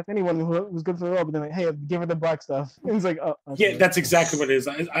 you just cast anyone who was good for the role, but then like, hey, give her the black stuff. And it's like, oh, okay. Yeah, that's exactly what it is.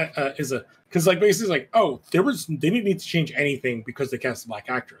 Because like basically like, oh, they didn't need to change anything because they cast a black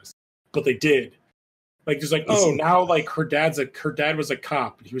actress, but they did. Like just like, oh, now like her dad was a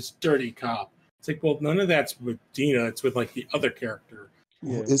cop, but he was a dirty cop. It's like, well, none of that's with Dina. It's with like the other character.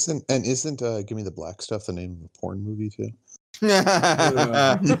 Yeah. Isn't Give Me the Black Stuff the name of a porn movie too?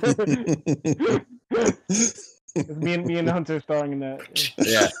 Me and Hunter starring in that.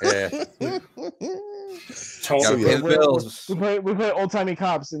 Yeah. We play old timey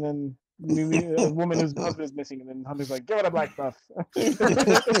cops, and then a woman whose husband is missing, and then Hunter's like, "Give her the black stuff."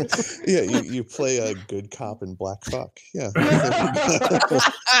 Yeah, you play a good cop and black fuck. Yeah.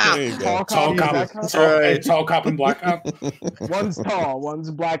 There you go. Tall cop and black cop. One's tall,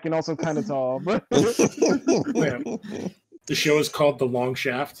 one's black, and also kind of tall. But the show is called The Long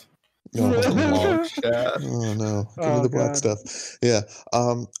Shaft. Oh no! Give me the black stuff. Yeah.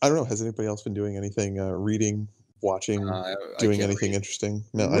 I don't know. Has anybody else been doing anything? Reading, watching, doing anything interesting?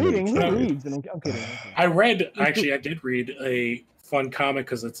 No, reading. Who reads? I'm kidding. I did read a fun comic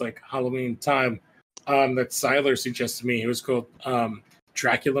because it's like Halloween time. That Siler suggested me. It was called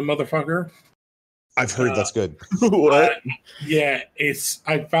Dracula motherfucker. I've heard that's good. What? Yeah,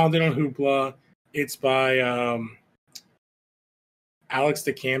 I found it on Hoopla. It's by Alex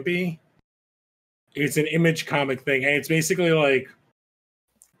DeCampi. It's an Image comic thing, and it's basically like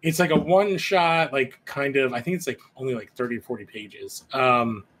it's like a one shot, like kind of. I think it's like only like 30 or 40 pages.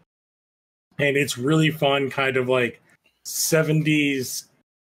 And it's really fun, kind of like 70s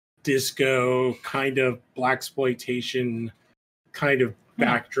disco kind of blaxploitation kind of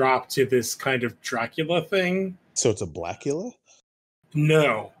backdrop to this kind of Dracula thing. So it's a Blackula?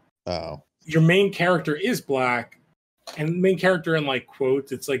 No. Oh. Your main character is black, and the main character in like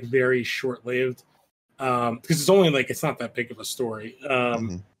quotes, it's like very short-lived. Because it's only like it's not that big of a story.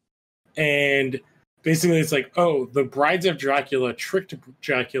 And basically it's like, oh, the brides of Dracula tricked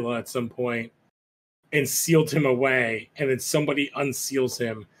Dracula at some point and sealed him away, and then somebody unseals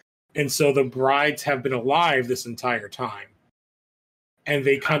him. And so the brides have been alive this entire time. And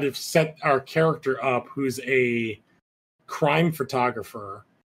they kind of set our character up, who's a crime photographer,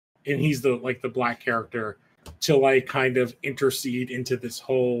 and he's the black character, to like kind of intercede into this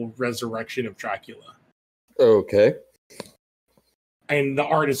whole resurrection of Dracula. Okay. And the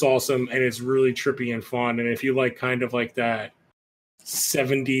art is awesome, and it's really trippy and fun. And if you like kind of like that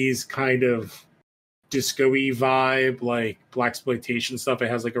 70s kind of disco-y vibe, like blaxploitation stuff, it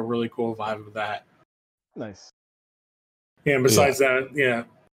has like a really cool vibe of that. Nice. Yeah, and besides that,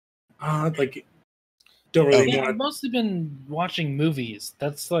 like don't really want. I've mostly been watching movies.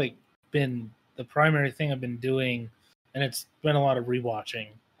 That's like been the primary thing I've been doing, and it's been a lot of rewatching.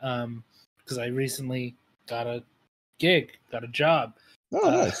 Because I recently got a job. Oh,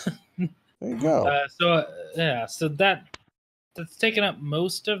 nice. There you go. So that's taken up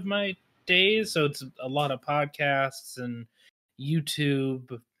most of my days. So it's a lot of podcasts and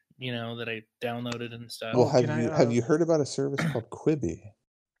YouTube, that I downloaded and stuff. Well, have you heard about a service called Quibi?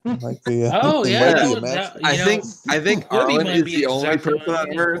 Might be, I think Arlen is the only person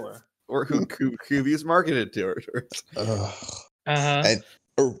on earth or who Quibi's marketed to her.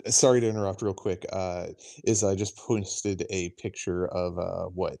 Sorry to interrupt real quick. I just posted a picture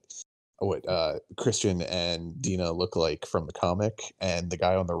of what Christian and Dina look like from the comic, and the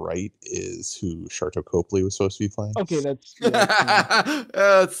guy on the right is who Sharto Copley was supposed to be playing. Okay,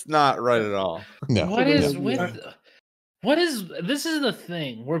 that's not right at all. No. This is the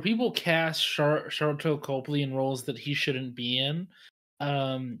thing where people cast Sharto Copley in roles that he shouldn't be in.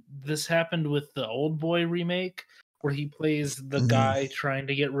 This happened with the Old Boy remake, where he plays the guy trying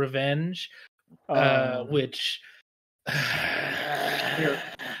to get revenge, which.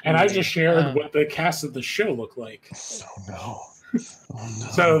 And I just shared what the cast of the show looked like. Oh no!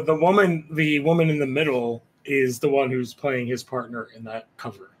 So the woman in the middle is the one who's playing his partner in that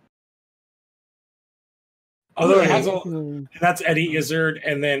cover. Although it has that's Eddie Izzard,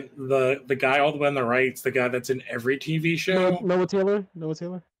 and then the guy all the way on the right is the guy that's in every TV show. Noah Taylor.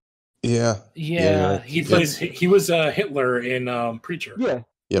 Yeah. Right. He was Hitler in Preacher. Yeah.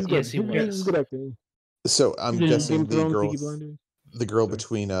 Yep. Yes, he was. Good acting. So I'm guessing the girl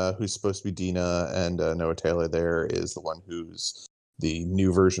between who's supposed to be Dina and Noah Taylor there is the one who's the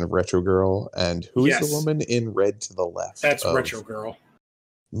new version of Retro Girl, and who is the woman in red to the left? That's Retro Girl.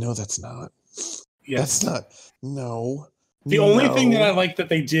 No, that's not. Yes. That's not. No. The only thing that I like that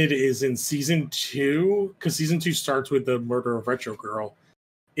they did is in season 2, because season 2 starts with the murder of Retro Girl,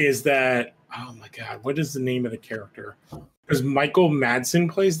 is that, oh my god, what is the name of the character? Because Michael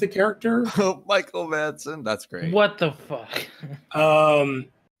Madsen plays the character. Oh, Michael Madsen, that's great. What the fuck?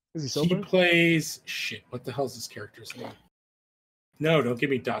 Is he sober? He plays shit. What the hell is this character's name? No, don't give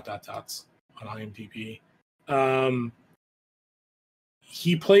me ... on IMDb.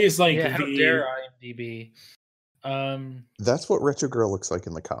 He plays like how dare IMDb? That's what Retro Girl looks like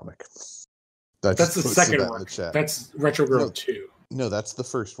in the comic. That's the second one. That's Retro Girl 2. No, that's the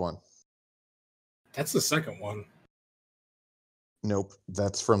first one. That's the second one. Nope,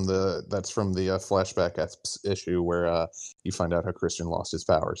 that's from the flashback issue where you find out how Christian lost his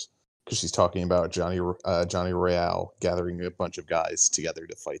powers, because she's talking about Johnny Royale gathering a bunch of guys together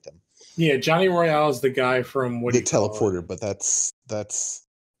to fight them. Yeah, Johnny Royale is the guy from the teleporter, but that's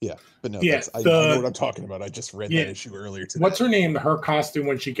yeah. But no, I know what I'm talking about. I just read that issue earlier today. What's her name? Her costume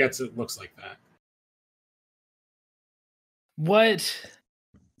when she gets it looks like that. What?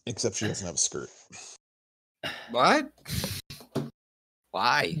 Except she doesn't have a skirt. What?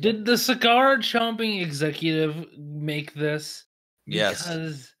 Why? Did the cigar chomping executive make this? Yes.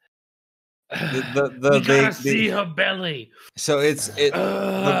 Because we gotta see her belly. So it's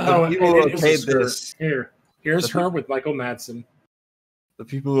the people who okayed this. Here's her with Michael Madsen. The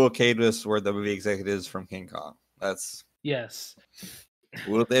people who okayed this were the movie executives from King Kong. That's yes.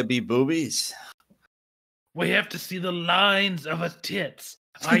 Will there be boobies? We have to see the lines of her tits.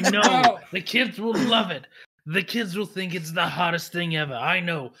 I know. The kids will love it. The kids will think it's the hottest thing ever. I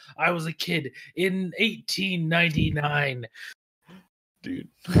know. I was a kid in 1899. Dude.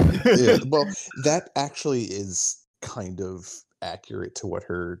 Yeah, well, that actually is kind of accurate to what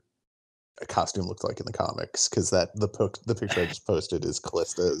her costume looked like in the comics, because the picture I just posted is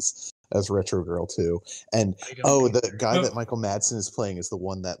Callista as Retro Girl too. And the guy that Michael Madsen is playing is the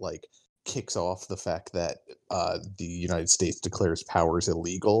one that like kicks off the fact that the United States declares powers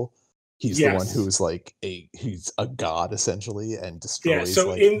illegal. He's the one who's like he's a god essentially and destroys. Yeah, so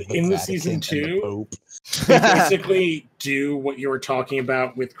like, in the season 2, they basically do what you were talking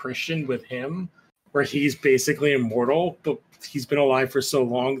about with Christian with him, where he's basically immortal, but he's been alive for so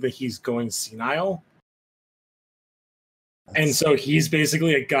long that he's going senile. And so he's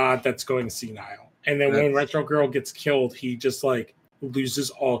basically a god that's going senile. And then when Retro Girl gets killed, he just like loses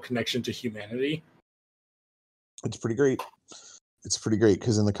all connection to humanity. It's pretty great. It's pretty great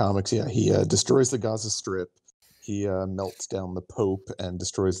because in the comics, he destroys the Gaza Strip. He melts down the Pope and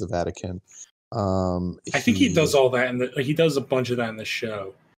destroys the Vatican. I think he does all that, he does a bunch of that in the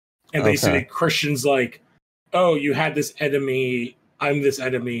show. And basically, Christian's like, "Oh, you had this enemy. I'm this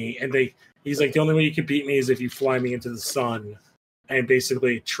enemy," and he's like, "The only way you can beat me is if you fly me into the sun," and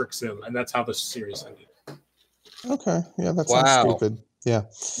basically tricks him, and that's how the series ended. Okay, yeah, that sounds stupid. Yeah,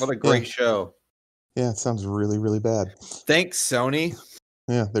 what a great show. Yeah, it sounds really, really bad. Thanks, Sony.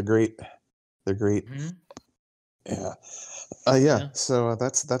 Yeah, they're great. They're great. Mm-hmm. Yeah. So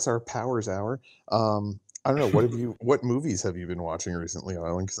that's our Powers Hour. I don't know. What movies have you been watching recently,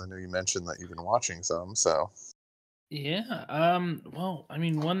 Arlen? Because I know you mentioned that you've been watching some. So. Yeah. Well, I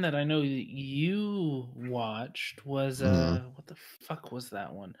mean, one that I know you watched was what the fuck was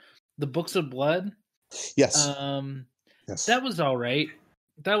that one? The Books of Blood. Yes. Yes. That was all right.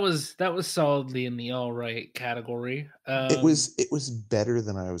 That was solidly in the all right category. It was better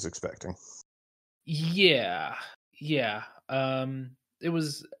than I was expecting. Yeah. It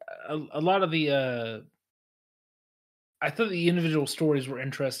was a lot of the. I thought the individual stories were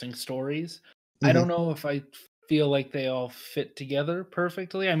interesting stories. Mm-hmm. I don't know if I feel like they all fit together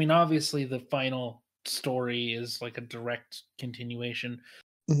perfectly. I mean, obviously, the final story is like a direct continuation.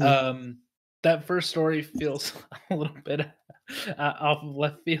 Mm-hmm. That first story feels a little bit off of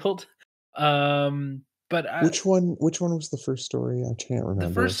left field. But which one was the first story? I can't remember.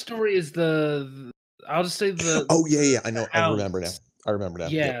 The first story is I'll just say the. Oh yeah, I know. I remember now.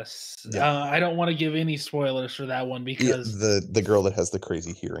 Yes. Yep. I don't want to give any spoilers for that one because the girl that has the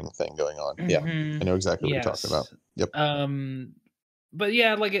crazy hearing thing going on. Mm-hmm. Yeah, I know exactly what you're talking about. Yep. But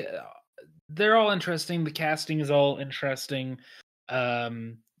yeah, like they're all interesting. The casting is all interesting.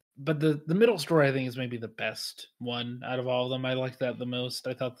 But the middle story I think is maybe the best one out of all of them. I like that the most.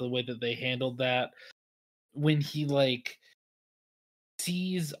 I thought the way that they handled that when he like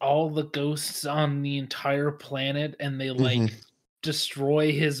sees all the ghosts on the entire planet and they like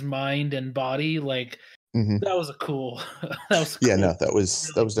destroy his mind and body, like that was a cool. That was cool. Yeah, no, that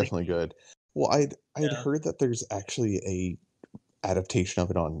was definitely good. Well, I'd heard that there's actually a adaptation of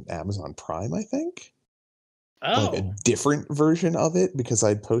it on Amazon Prime, I think. Oh. Like a different version of it, because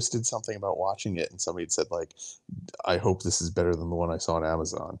I'd posted something about watching it and somebody had said like, I hope this is better than the one I saw on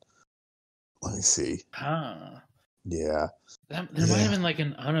Amazon. Let me see. Yeah. There might have been like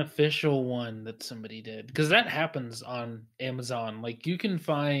an unofficial one that somebody did, because that happens on Amazon. Like you can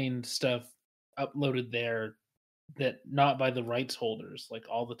find stuff uploaded there that not by the rights holders, like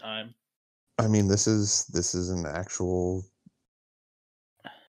all the time. I mean, this is an actual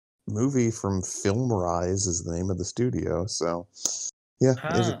movie from Film Rise is the name of the studio. So yeah,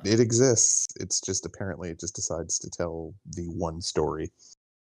 it exists. It's just apparently it just decides to tell the one story.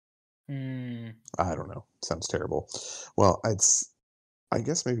 I don't know. Sounds terrible. Well, I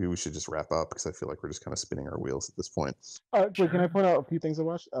guess maybe we should just wrap up because I feel like we're just kind of spinning our wheels at this point. Wait, can I point out a few things I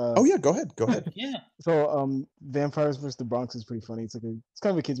watched? Oh yeah, go ahead. Yeah. So, Vampires vs. the Bronx is pretty funny. It's kind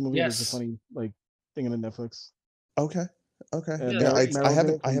of a kids movie. Yes. It's a funny like thing on Netflix. Okay. Yeah,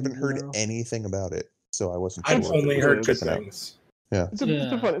 I haven't heard anything about it, so I wasn't sure. I've only heard good things. Yeah. It's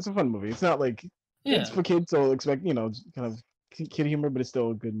a fun movie. It's not like it's for kids, so expect kind of kid humor, but it's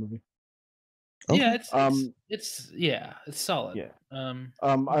still a good movie. Okay. Yeah, it's solid. Yeah.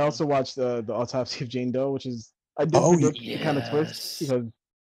 I also watched the Autopsy of Jane Doe, which is I did predict the kind of twist because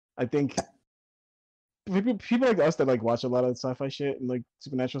I think people like us that like watch a lot of sci-fi shit and like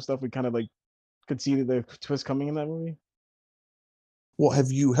supernatural stuff, we kind of like could see the twist coming in that movie. Well,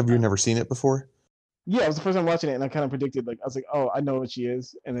 have you never seen it before? Yeah, it was the first time watching it, and I kind of predicted I was like, oh, I know what she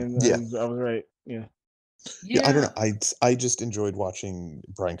is, and then I was right. Yeah. Yeah, I don't know. I just enjoyed watching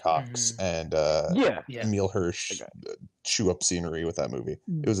Brian Cox and Emile Hirsch chew up scenery with that movie.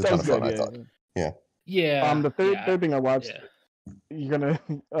 It was a ton of fun, I thought. Yeah. Yeah. The third thing I watched, you're gonna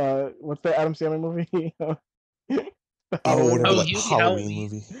what's the Adam Sandler movie? Whatever that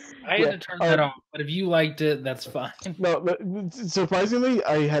Halloween movie. I had to turn that off, but if you liked it, that's fine. No, surprisingly,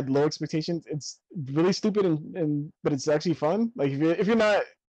 I had low expectations. It's really stupid but it's actually fun. Like if you're not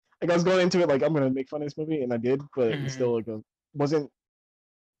like I was going into it like I'm gonna make fun of this movie, and I did, but it still like wasn't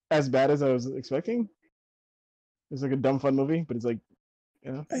as bad as I was expecting. It's like a dumb fun movie, but it's like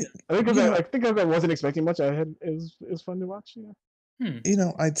I think because I wasn't expecting much. It was fun to watch. You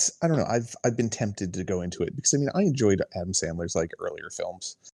know, I don't know. I've been tempted to go into it because I mean I enjoyed Adam Sandler's like earlier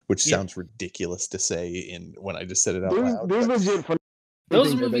films, which sounds ridiculous to say when I just said it out loud. There's legit fun.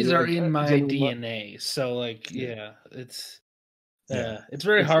 Those movies are in my DNA, so like it's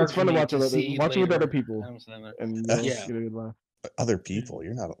very hard. It's fun to watch with other people, and other people.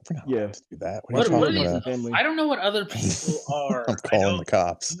 We're not allowed to do that. What are you talking about? I don't know what other people are. I'm calling the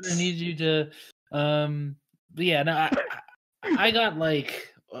cops. I'm gonna need you to. I got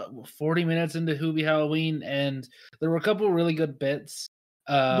like 40 minutes into Hubie Halloween, and there were a couple of really good bits.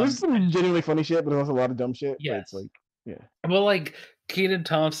 There's some genuinely funny shit, but there's also a lot of dumb shit. Yeah, it's like well, like Kenan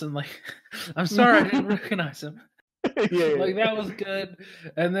Thompson, like I'm sorry I didn't recognize him. Like that was good.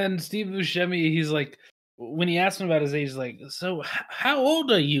 And then Steve Buscemi, he's like, when he asked him about his age, he's like, so how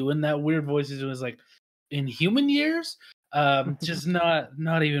old are you? And that weird voice he's doing is like, in human years. Just not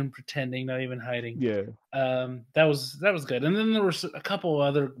even pretending, not even hiding. That was good. And then there were a couple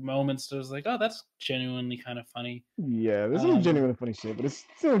other moments that was like, oh, that's genuinely kind of funny. There's some genuinely funny shit, but it's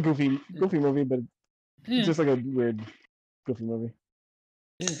still a goofy movie, but it's just like a weird goofy movie.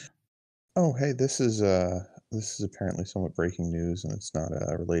 Oh, hey, this is apparently somewhat breaking news, and it's not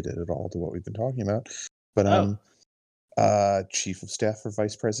related at all to what we've been talking about. But Chief of Staff for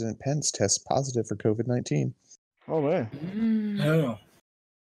Vice President Pence tests positive for COVID-19. Oh man! Oh,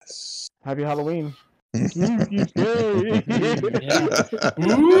 happy Halloween! Other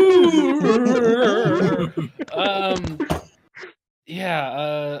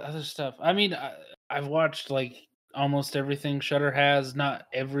stuff. I mean, I've watched like almost everything Shudder has. Not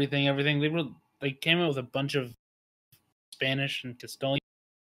everything. They came out with a bunch of Spanish and Castilian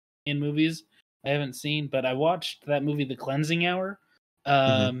movies I haven't seen, but I watched that movie, The Cleansing Hour.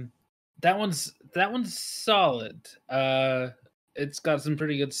 That one's solid. It's got some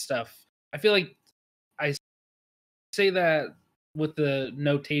pretty good stuff. I feel like I say that with the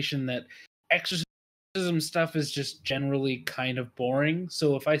notation that exorcism stuff is just generally kind of boring.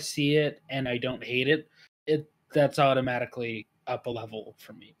 So if I see it and I don't hate it, that's automatically up a level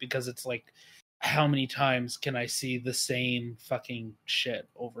for me, because it's like, how many times can I see the same fucking shit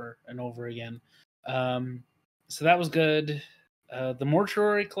over and over again? So that was good. The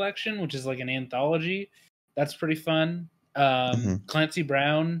Mortuary Collection, which is like an anthology, that's pretty fun. Clancy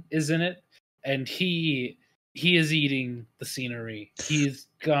Brown is in it, and he is eating the scenery. He's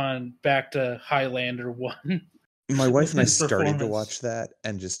gone back to Highlander 1. My wife and I started to watch that,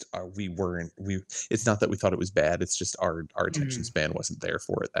 and just it's not that we thought it was bad, it's just our attention span wasn't there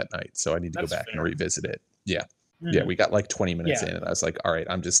for it that night, so I need to go back and revisit it. Yeah, we got like 20 minutes in, and I was like, all right,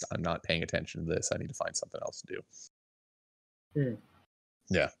 I'm not paying attention to this. I need to find something else to do.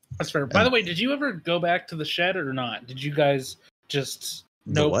 Yeah, that's fair. By the way, did you ever go back to The Shed or not? Did you guys just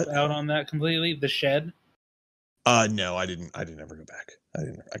nope out on that completely? The Shed? No, I didn't ever go back.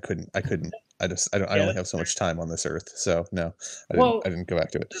 I couldn't. I only have so much time on this earth, so no, I didn't go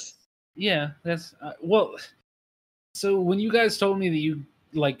back to it. Yeah, that's so when you guys told me that you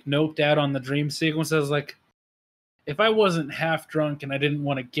like noped out on the dream sequence, I was like, if I wasn't half drunk and I didn't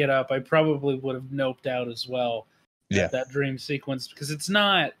want to get up, I probably would have noped out as well. That dream sequence, because it's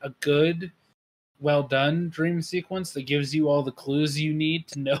not a good, well done dream sequence that gives you all the clues you need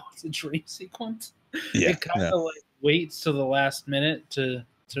to know it's a dream sequence. It kind of like waits to the last minute to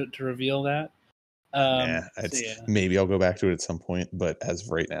reveal that. Maybe I'll go back to it at some point, but as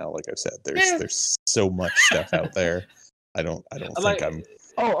of right now, like I've said, there's so much stuff out there. I don't think I'm.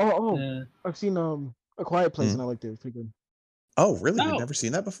 I've seen A Quiet Place, and I liked it. It's pretty good. Oh, really? You've never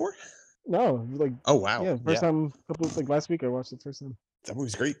seen that before? No, like. Oh wow! Yeah, first time. Like last week, I watched it first time. That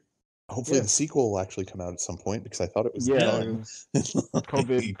movie's great. Hopefully, the sequel will actually come out at some point, because I thought it was done.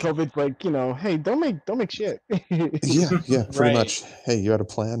 COVID's like, hey, don't make shit. yeah, pretty much. Hey, you had a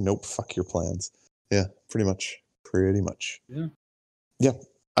plan? Nope, fuck your plans. Yeah, pretty much. Yeah.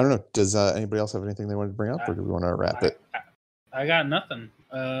 I don't know. Does anybody else have anything they wanted to bring up, or do we want to wrap it? I got nothing.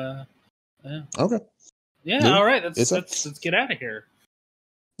 Okay. Yeah. All right. Let's get out of here.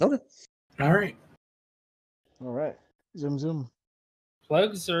 Okay. All right. All right. Zoom.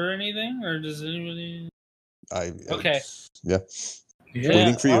 Plugs or anything, or does anybody? Okay. Yeah.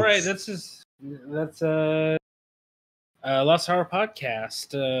 Waiting for you. All right. That's Lost Horror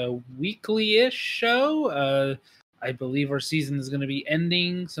Podcast, weekly-ish show. I believe our season is going to be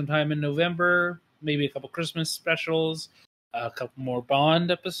ending sometime in November. Maybe a couple Christmas specials, a couple more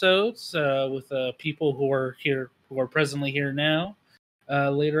Bond episodes with people who are presently here now.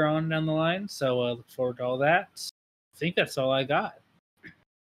 Later on down the line, so look forward to all that. I think that's all I got.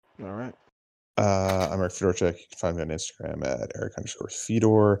 All right. I'm Eric Fedorchuk. You can find me on Instagram at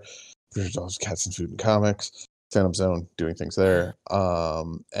Eric_Fedor. There's always Cats and Food and Comics. Phantom Zone, doing things there.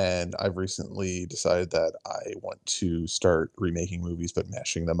 And I've recently decided that I want to start remaking movies, but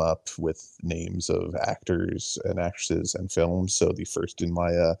mashing them up with names of actors and actresses and films. So the first in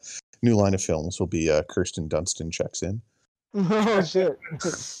my new line of films will be Kirsten Dunst Checks In. Oh shit!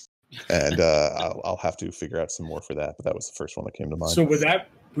 And I'll have to figure out some more for that, but that was the first one that came to mind. So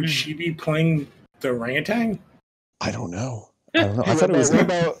would she be playing the orangutan? I don't know. I thought it was. What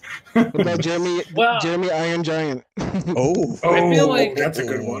about Jeremy? Jeremy Iron Giant. I feel like that's a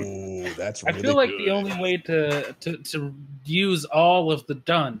good one. That's. I feel like the only way to use all of the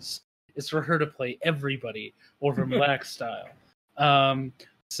Dunsts is for her to play everybody over Black style.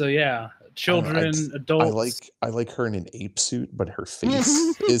 So yeah, children, adults. I like her in an ape suit, but her face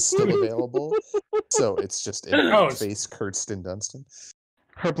is still available. So it's just face Kirsten Dunst.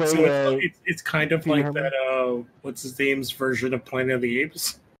 Her playing, so it's kind of like that. What's his name's version of Planet of the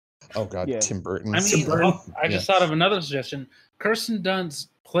Apes? Oh God, yeah. Tim Burton. I mean, I just thought of another suggestion. Kirsten Dunst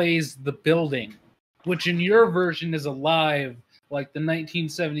plays the building, which in your version is alive, like the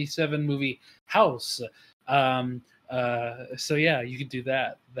 1977 movie House. So yeah, you could do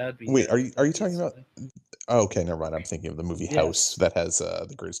that. That'd be. Wait, are you talking about? Oh, okay, never mind. I'm thinking of the movie House that has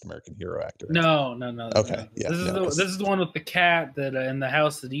the Greatest American Hero actor. No. Okay, no. yeah. This is the one with the cat that in the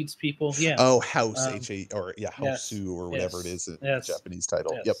house that eats people. Yeah. Oh, House H-A or Houseu or whatever it is. The Japanese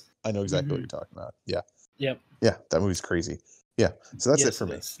title. Yep, I know exactly what you're talking about. Yeah. Yep. Yeah, that movie's crazy. Yeah, so that's it for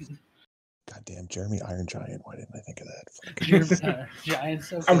me. Goddamn, Jeremy Iron Giant. Why didn't I think of that? Giant.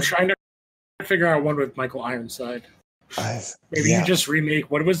 So I'm trying to figure out one with Michael Ironside. Maybe you just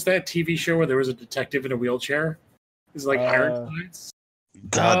remake. What was that TV show where there was a detective in a wheelchair? It's like Ironsides.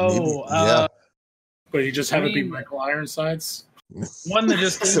 God, maybe. Yeah. But you just have it be Michael Ironsides. One that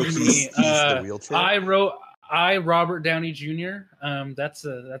just came to me. I Robert Downey Jr. That's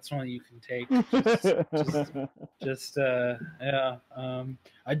one you can take.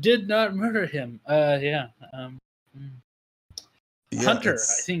 I did not murder him. Hunter, I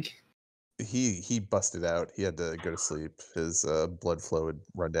think. He busted out. He had to go to sleep. His blood flow had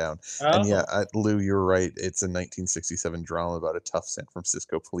run down. And yeah, Lou, you're right. It's a 1967 drama about a tough San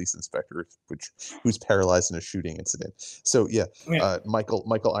Francisco police inspector who's paralyzed in a shooting incident. So yeah.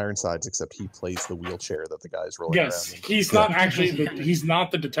 Michael Ironsides, except he plays the wheelchair that the guy's rolling around. Yes, he's not actually he's not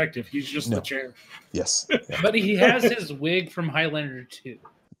the detective. He's just the chair. Yes, but he has his wig from Highlander 2.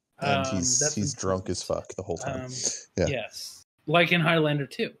 And he's drunk as fuck the whole time. Yes, like in Highlander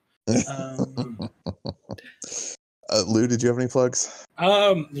 2. Lou, did you have any plugs?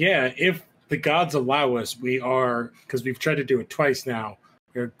 Yeah, if the gods allow us, we are, because we've tried to do it twice now,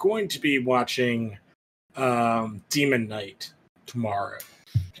 we're going to be watching Demon Knight tomorrow.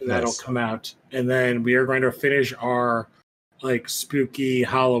 And that'll come out. And then we are going to finish our like spooky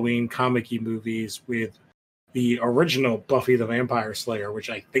Halloween comic-y movies with the original Buffy the Vampire Slayer, which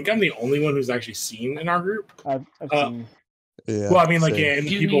I think I'm the only one who's actually seen in our group. I've seen. Yeah, well, I mean, like, do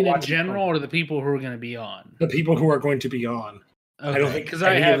you mean in general, or the people who are going to be on? The people who are going to be on. Okay. I don't think because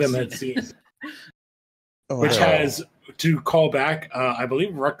any of them had seen. Which has, to call back, I believe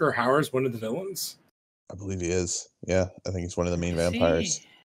Rutger Hauer's one of the villains. I believe he is. Yeah, I think he's one of the main vampires.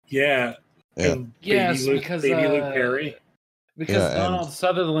 Yeah. Yes, because Luke Perry. Because Donald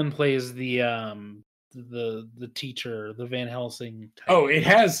Sutherland plays the teacher, the Van Helsing type. Oh, it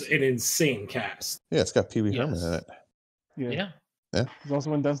has an insane cast. Yeah, it's got Pee Wee Herman in it. Yeah. He's also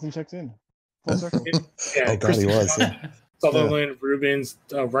when Dunstan checks in. Oh God, he was. Sutherland, Rubens,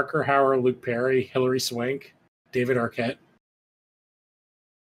 Rutger Hauer, Luke Perry, Hilary Swank, David Arquette.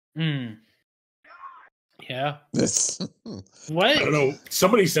 Yeah. What? I don't know.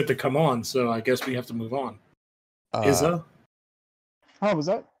 Somebody said to come on, so I guess we have to move on. Izza? How was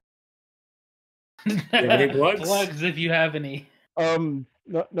that? Any plugs? Plugs if you have any. No.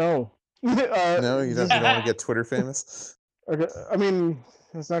 No, you don't want to get Twitter famous? Okay. I mean,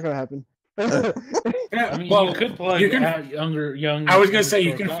 it's not gonna happen. I mean, well, you could plug at young. I was gonna say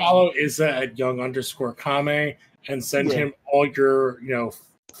you can follow Izza at young_Kame and send him all your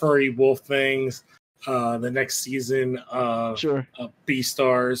furry wolf things. the next season of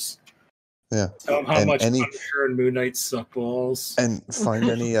Beastars. Yeah. Tell them how much Punisher and Moon Knight suck balls. And find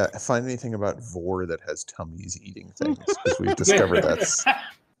anything about Vor that has tummies eating things, because we've discovered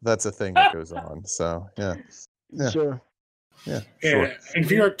that's a thing that goes on. So yeah. Sure. Yeah. Sure. And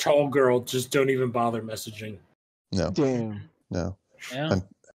if you're a tall girl, just don't even bother messaging. No. Damn. No. Yeah.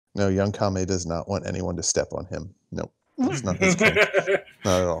 No, young Kame does not want anyone to step on him. Nope. That's not his kink.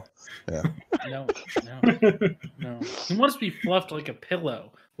 Not at all. Yeah. No. He wants to be fluffed like a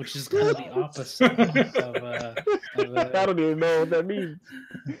pillow, which is kind of the opposite of I don't even know what that means.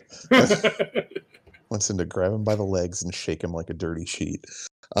 Wants him to grab him by the legs and shake him like a dirty sheet.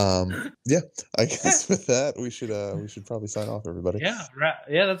 Yeah, I guess with that we should probably sign off, everybody. Yeah, right.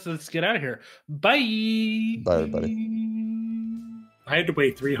 Yeah, let's get out of here. Bye. Bye, everybody. I had to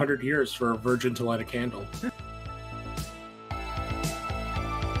wait 300 years for a virgin to light a candle.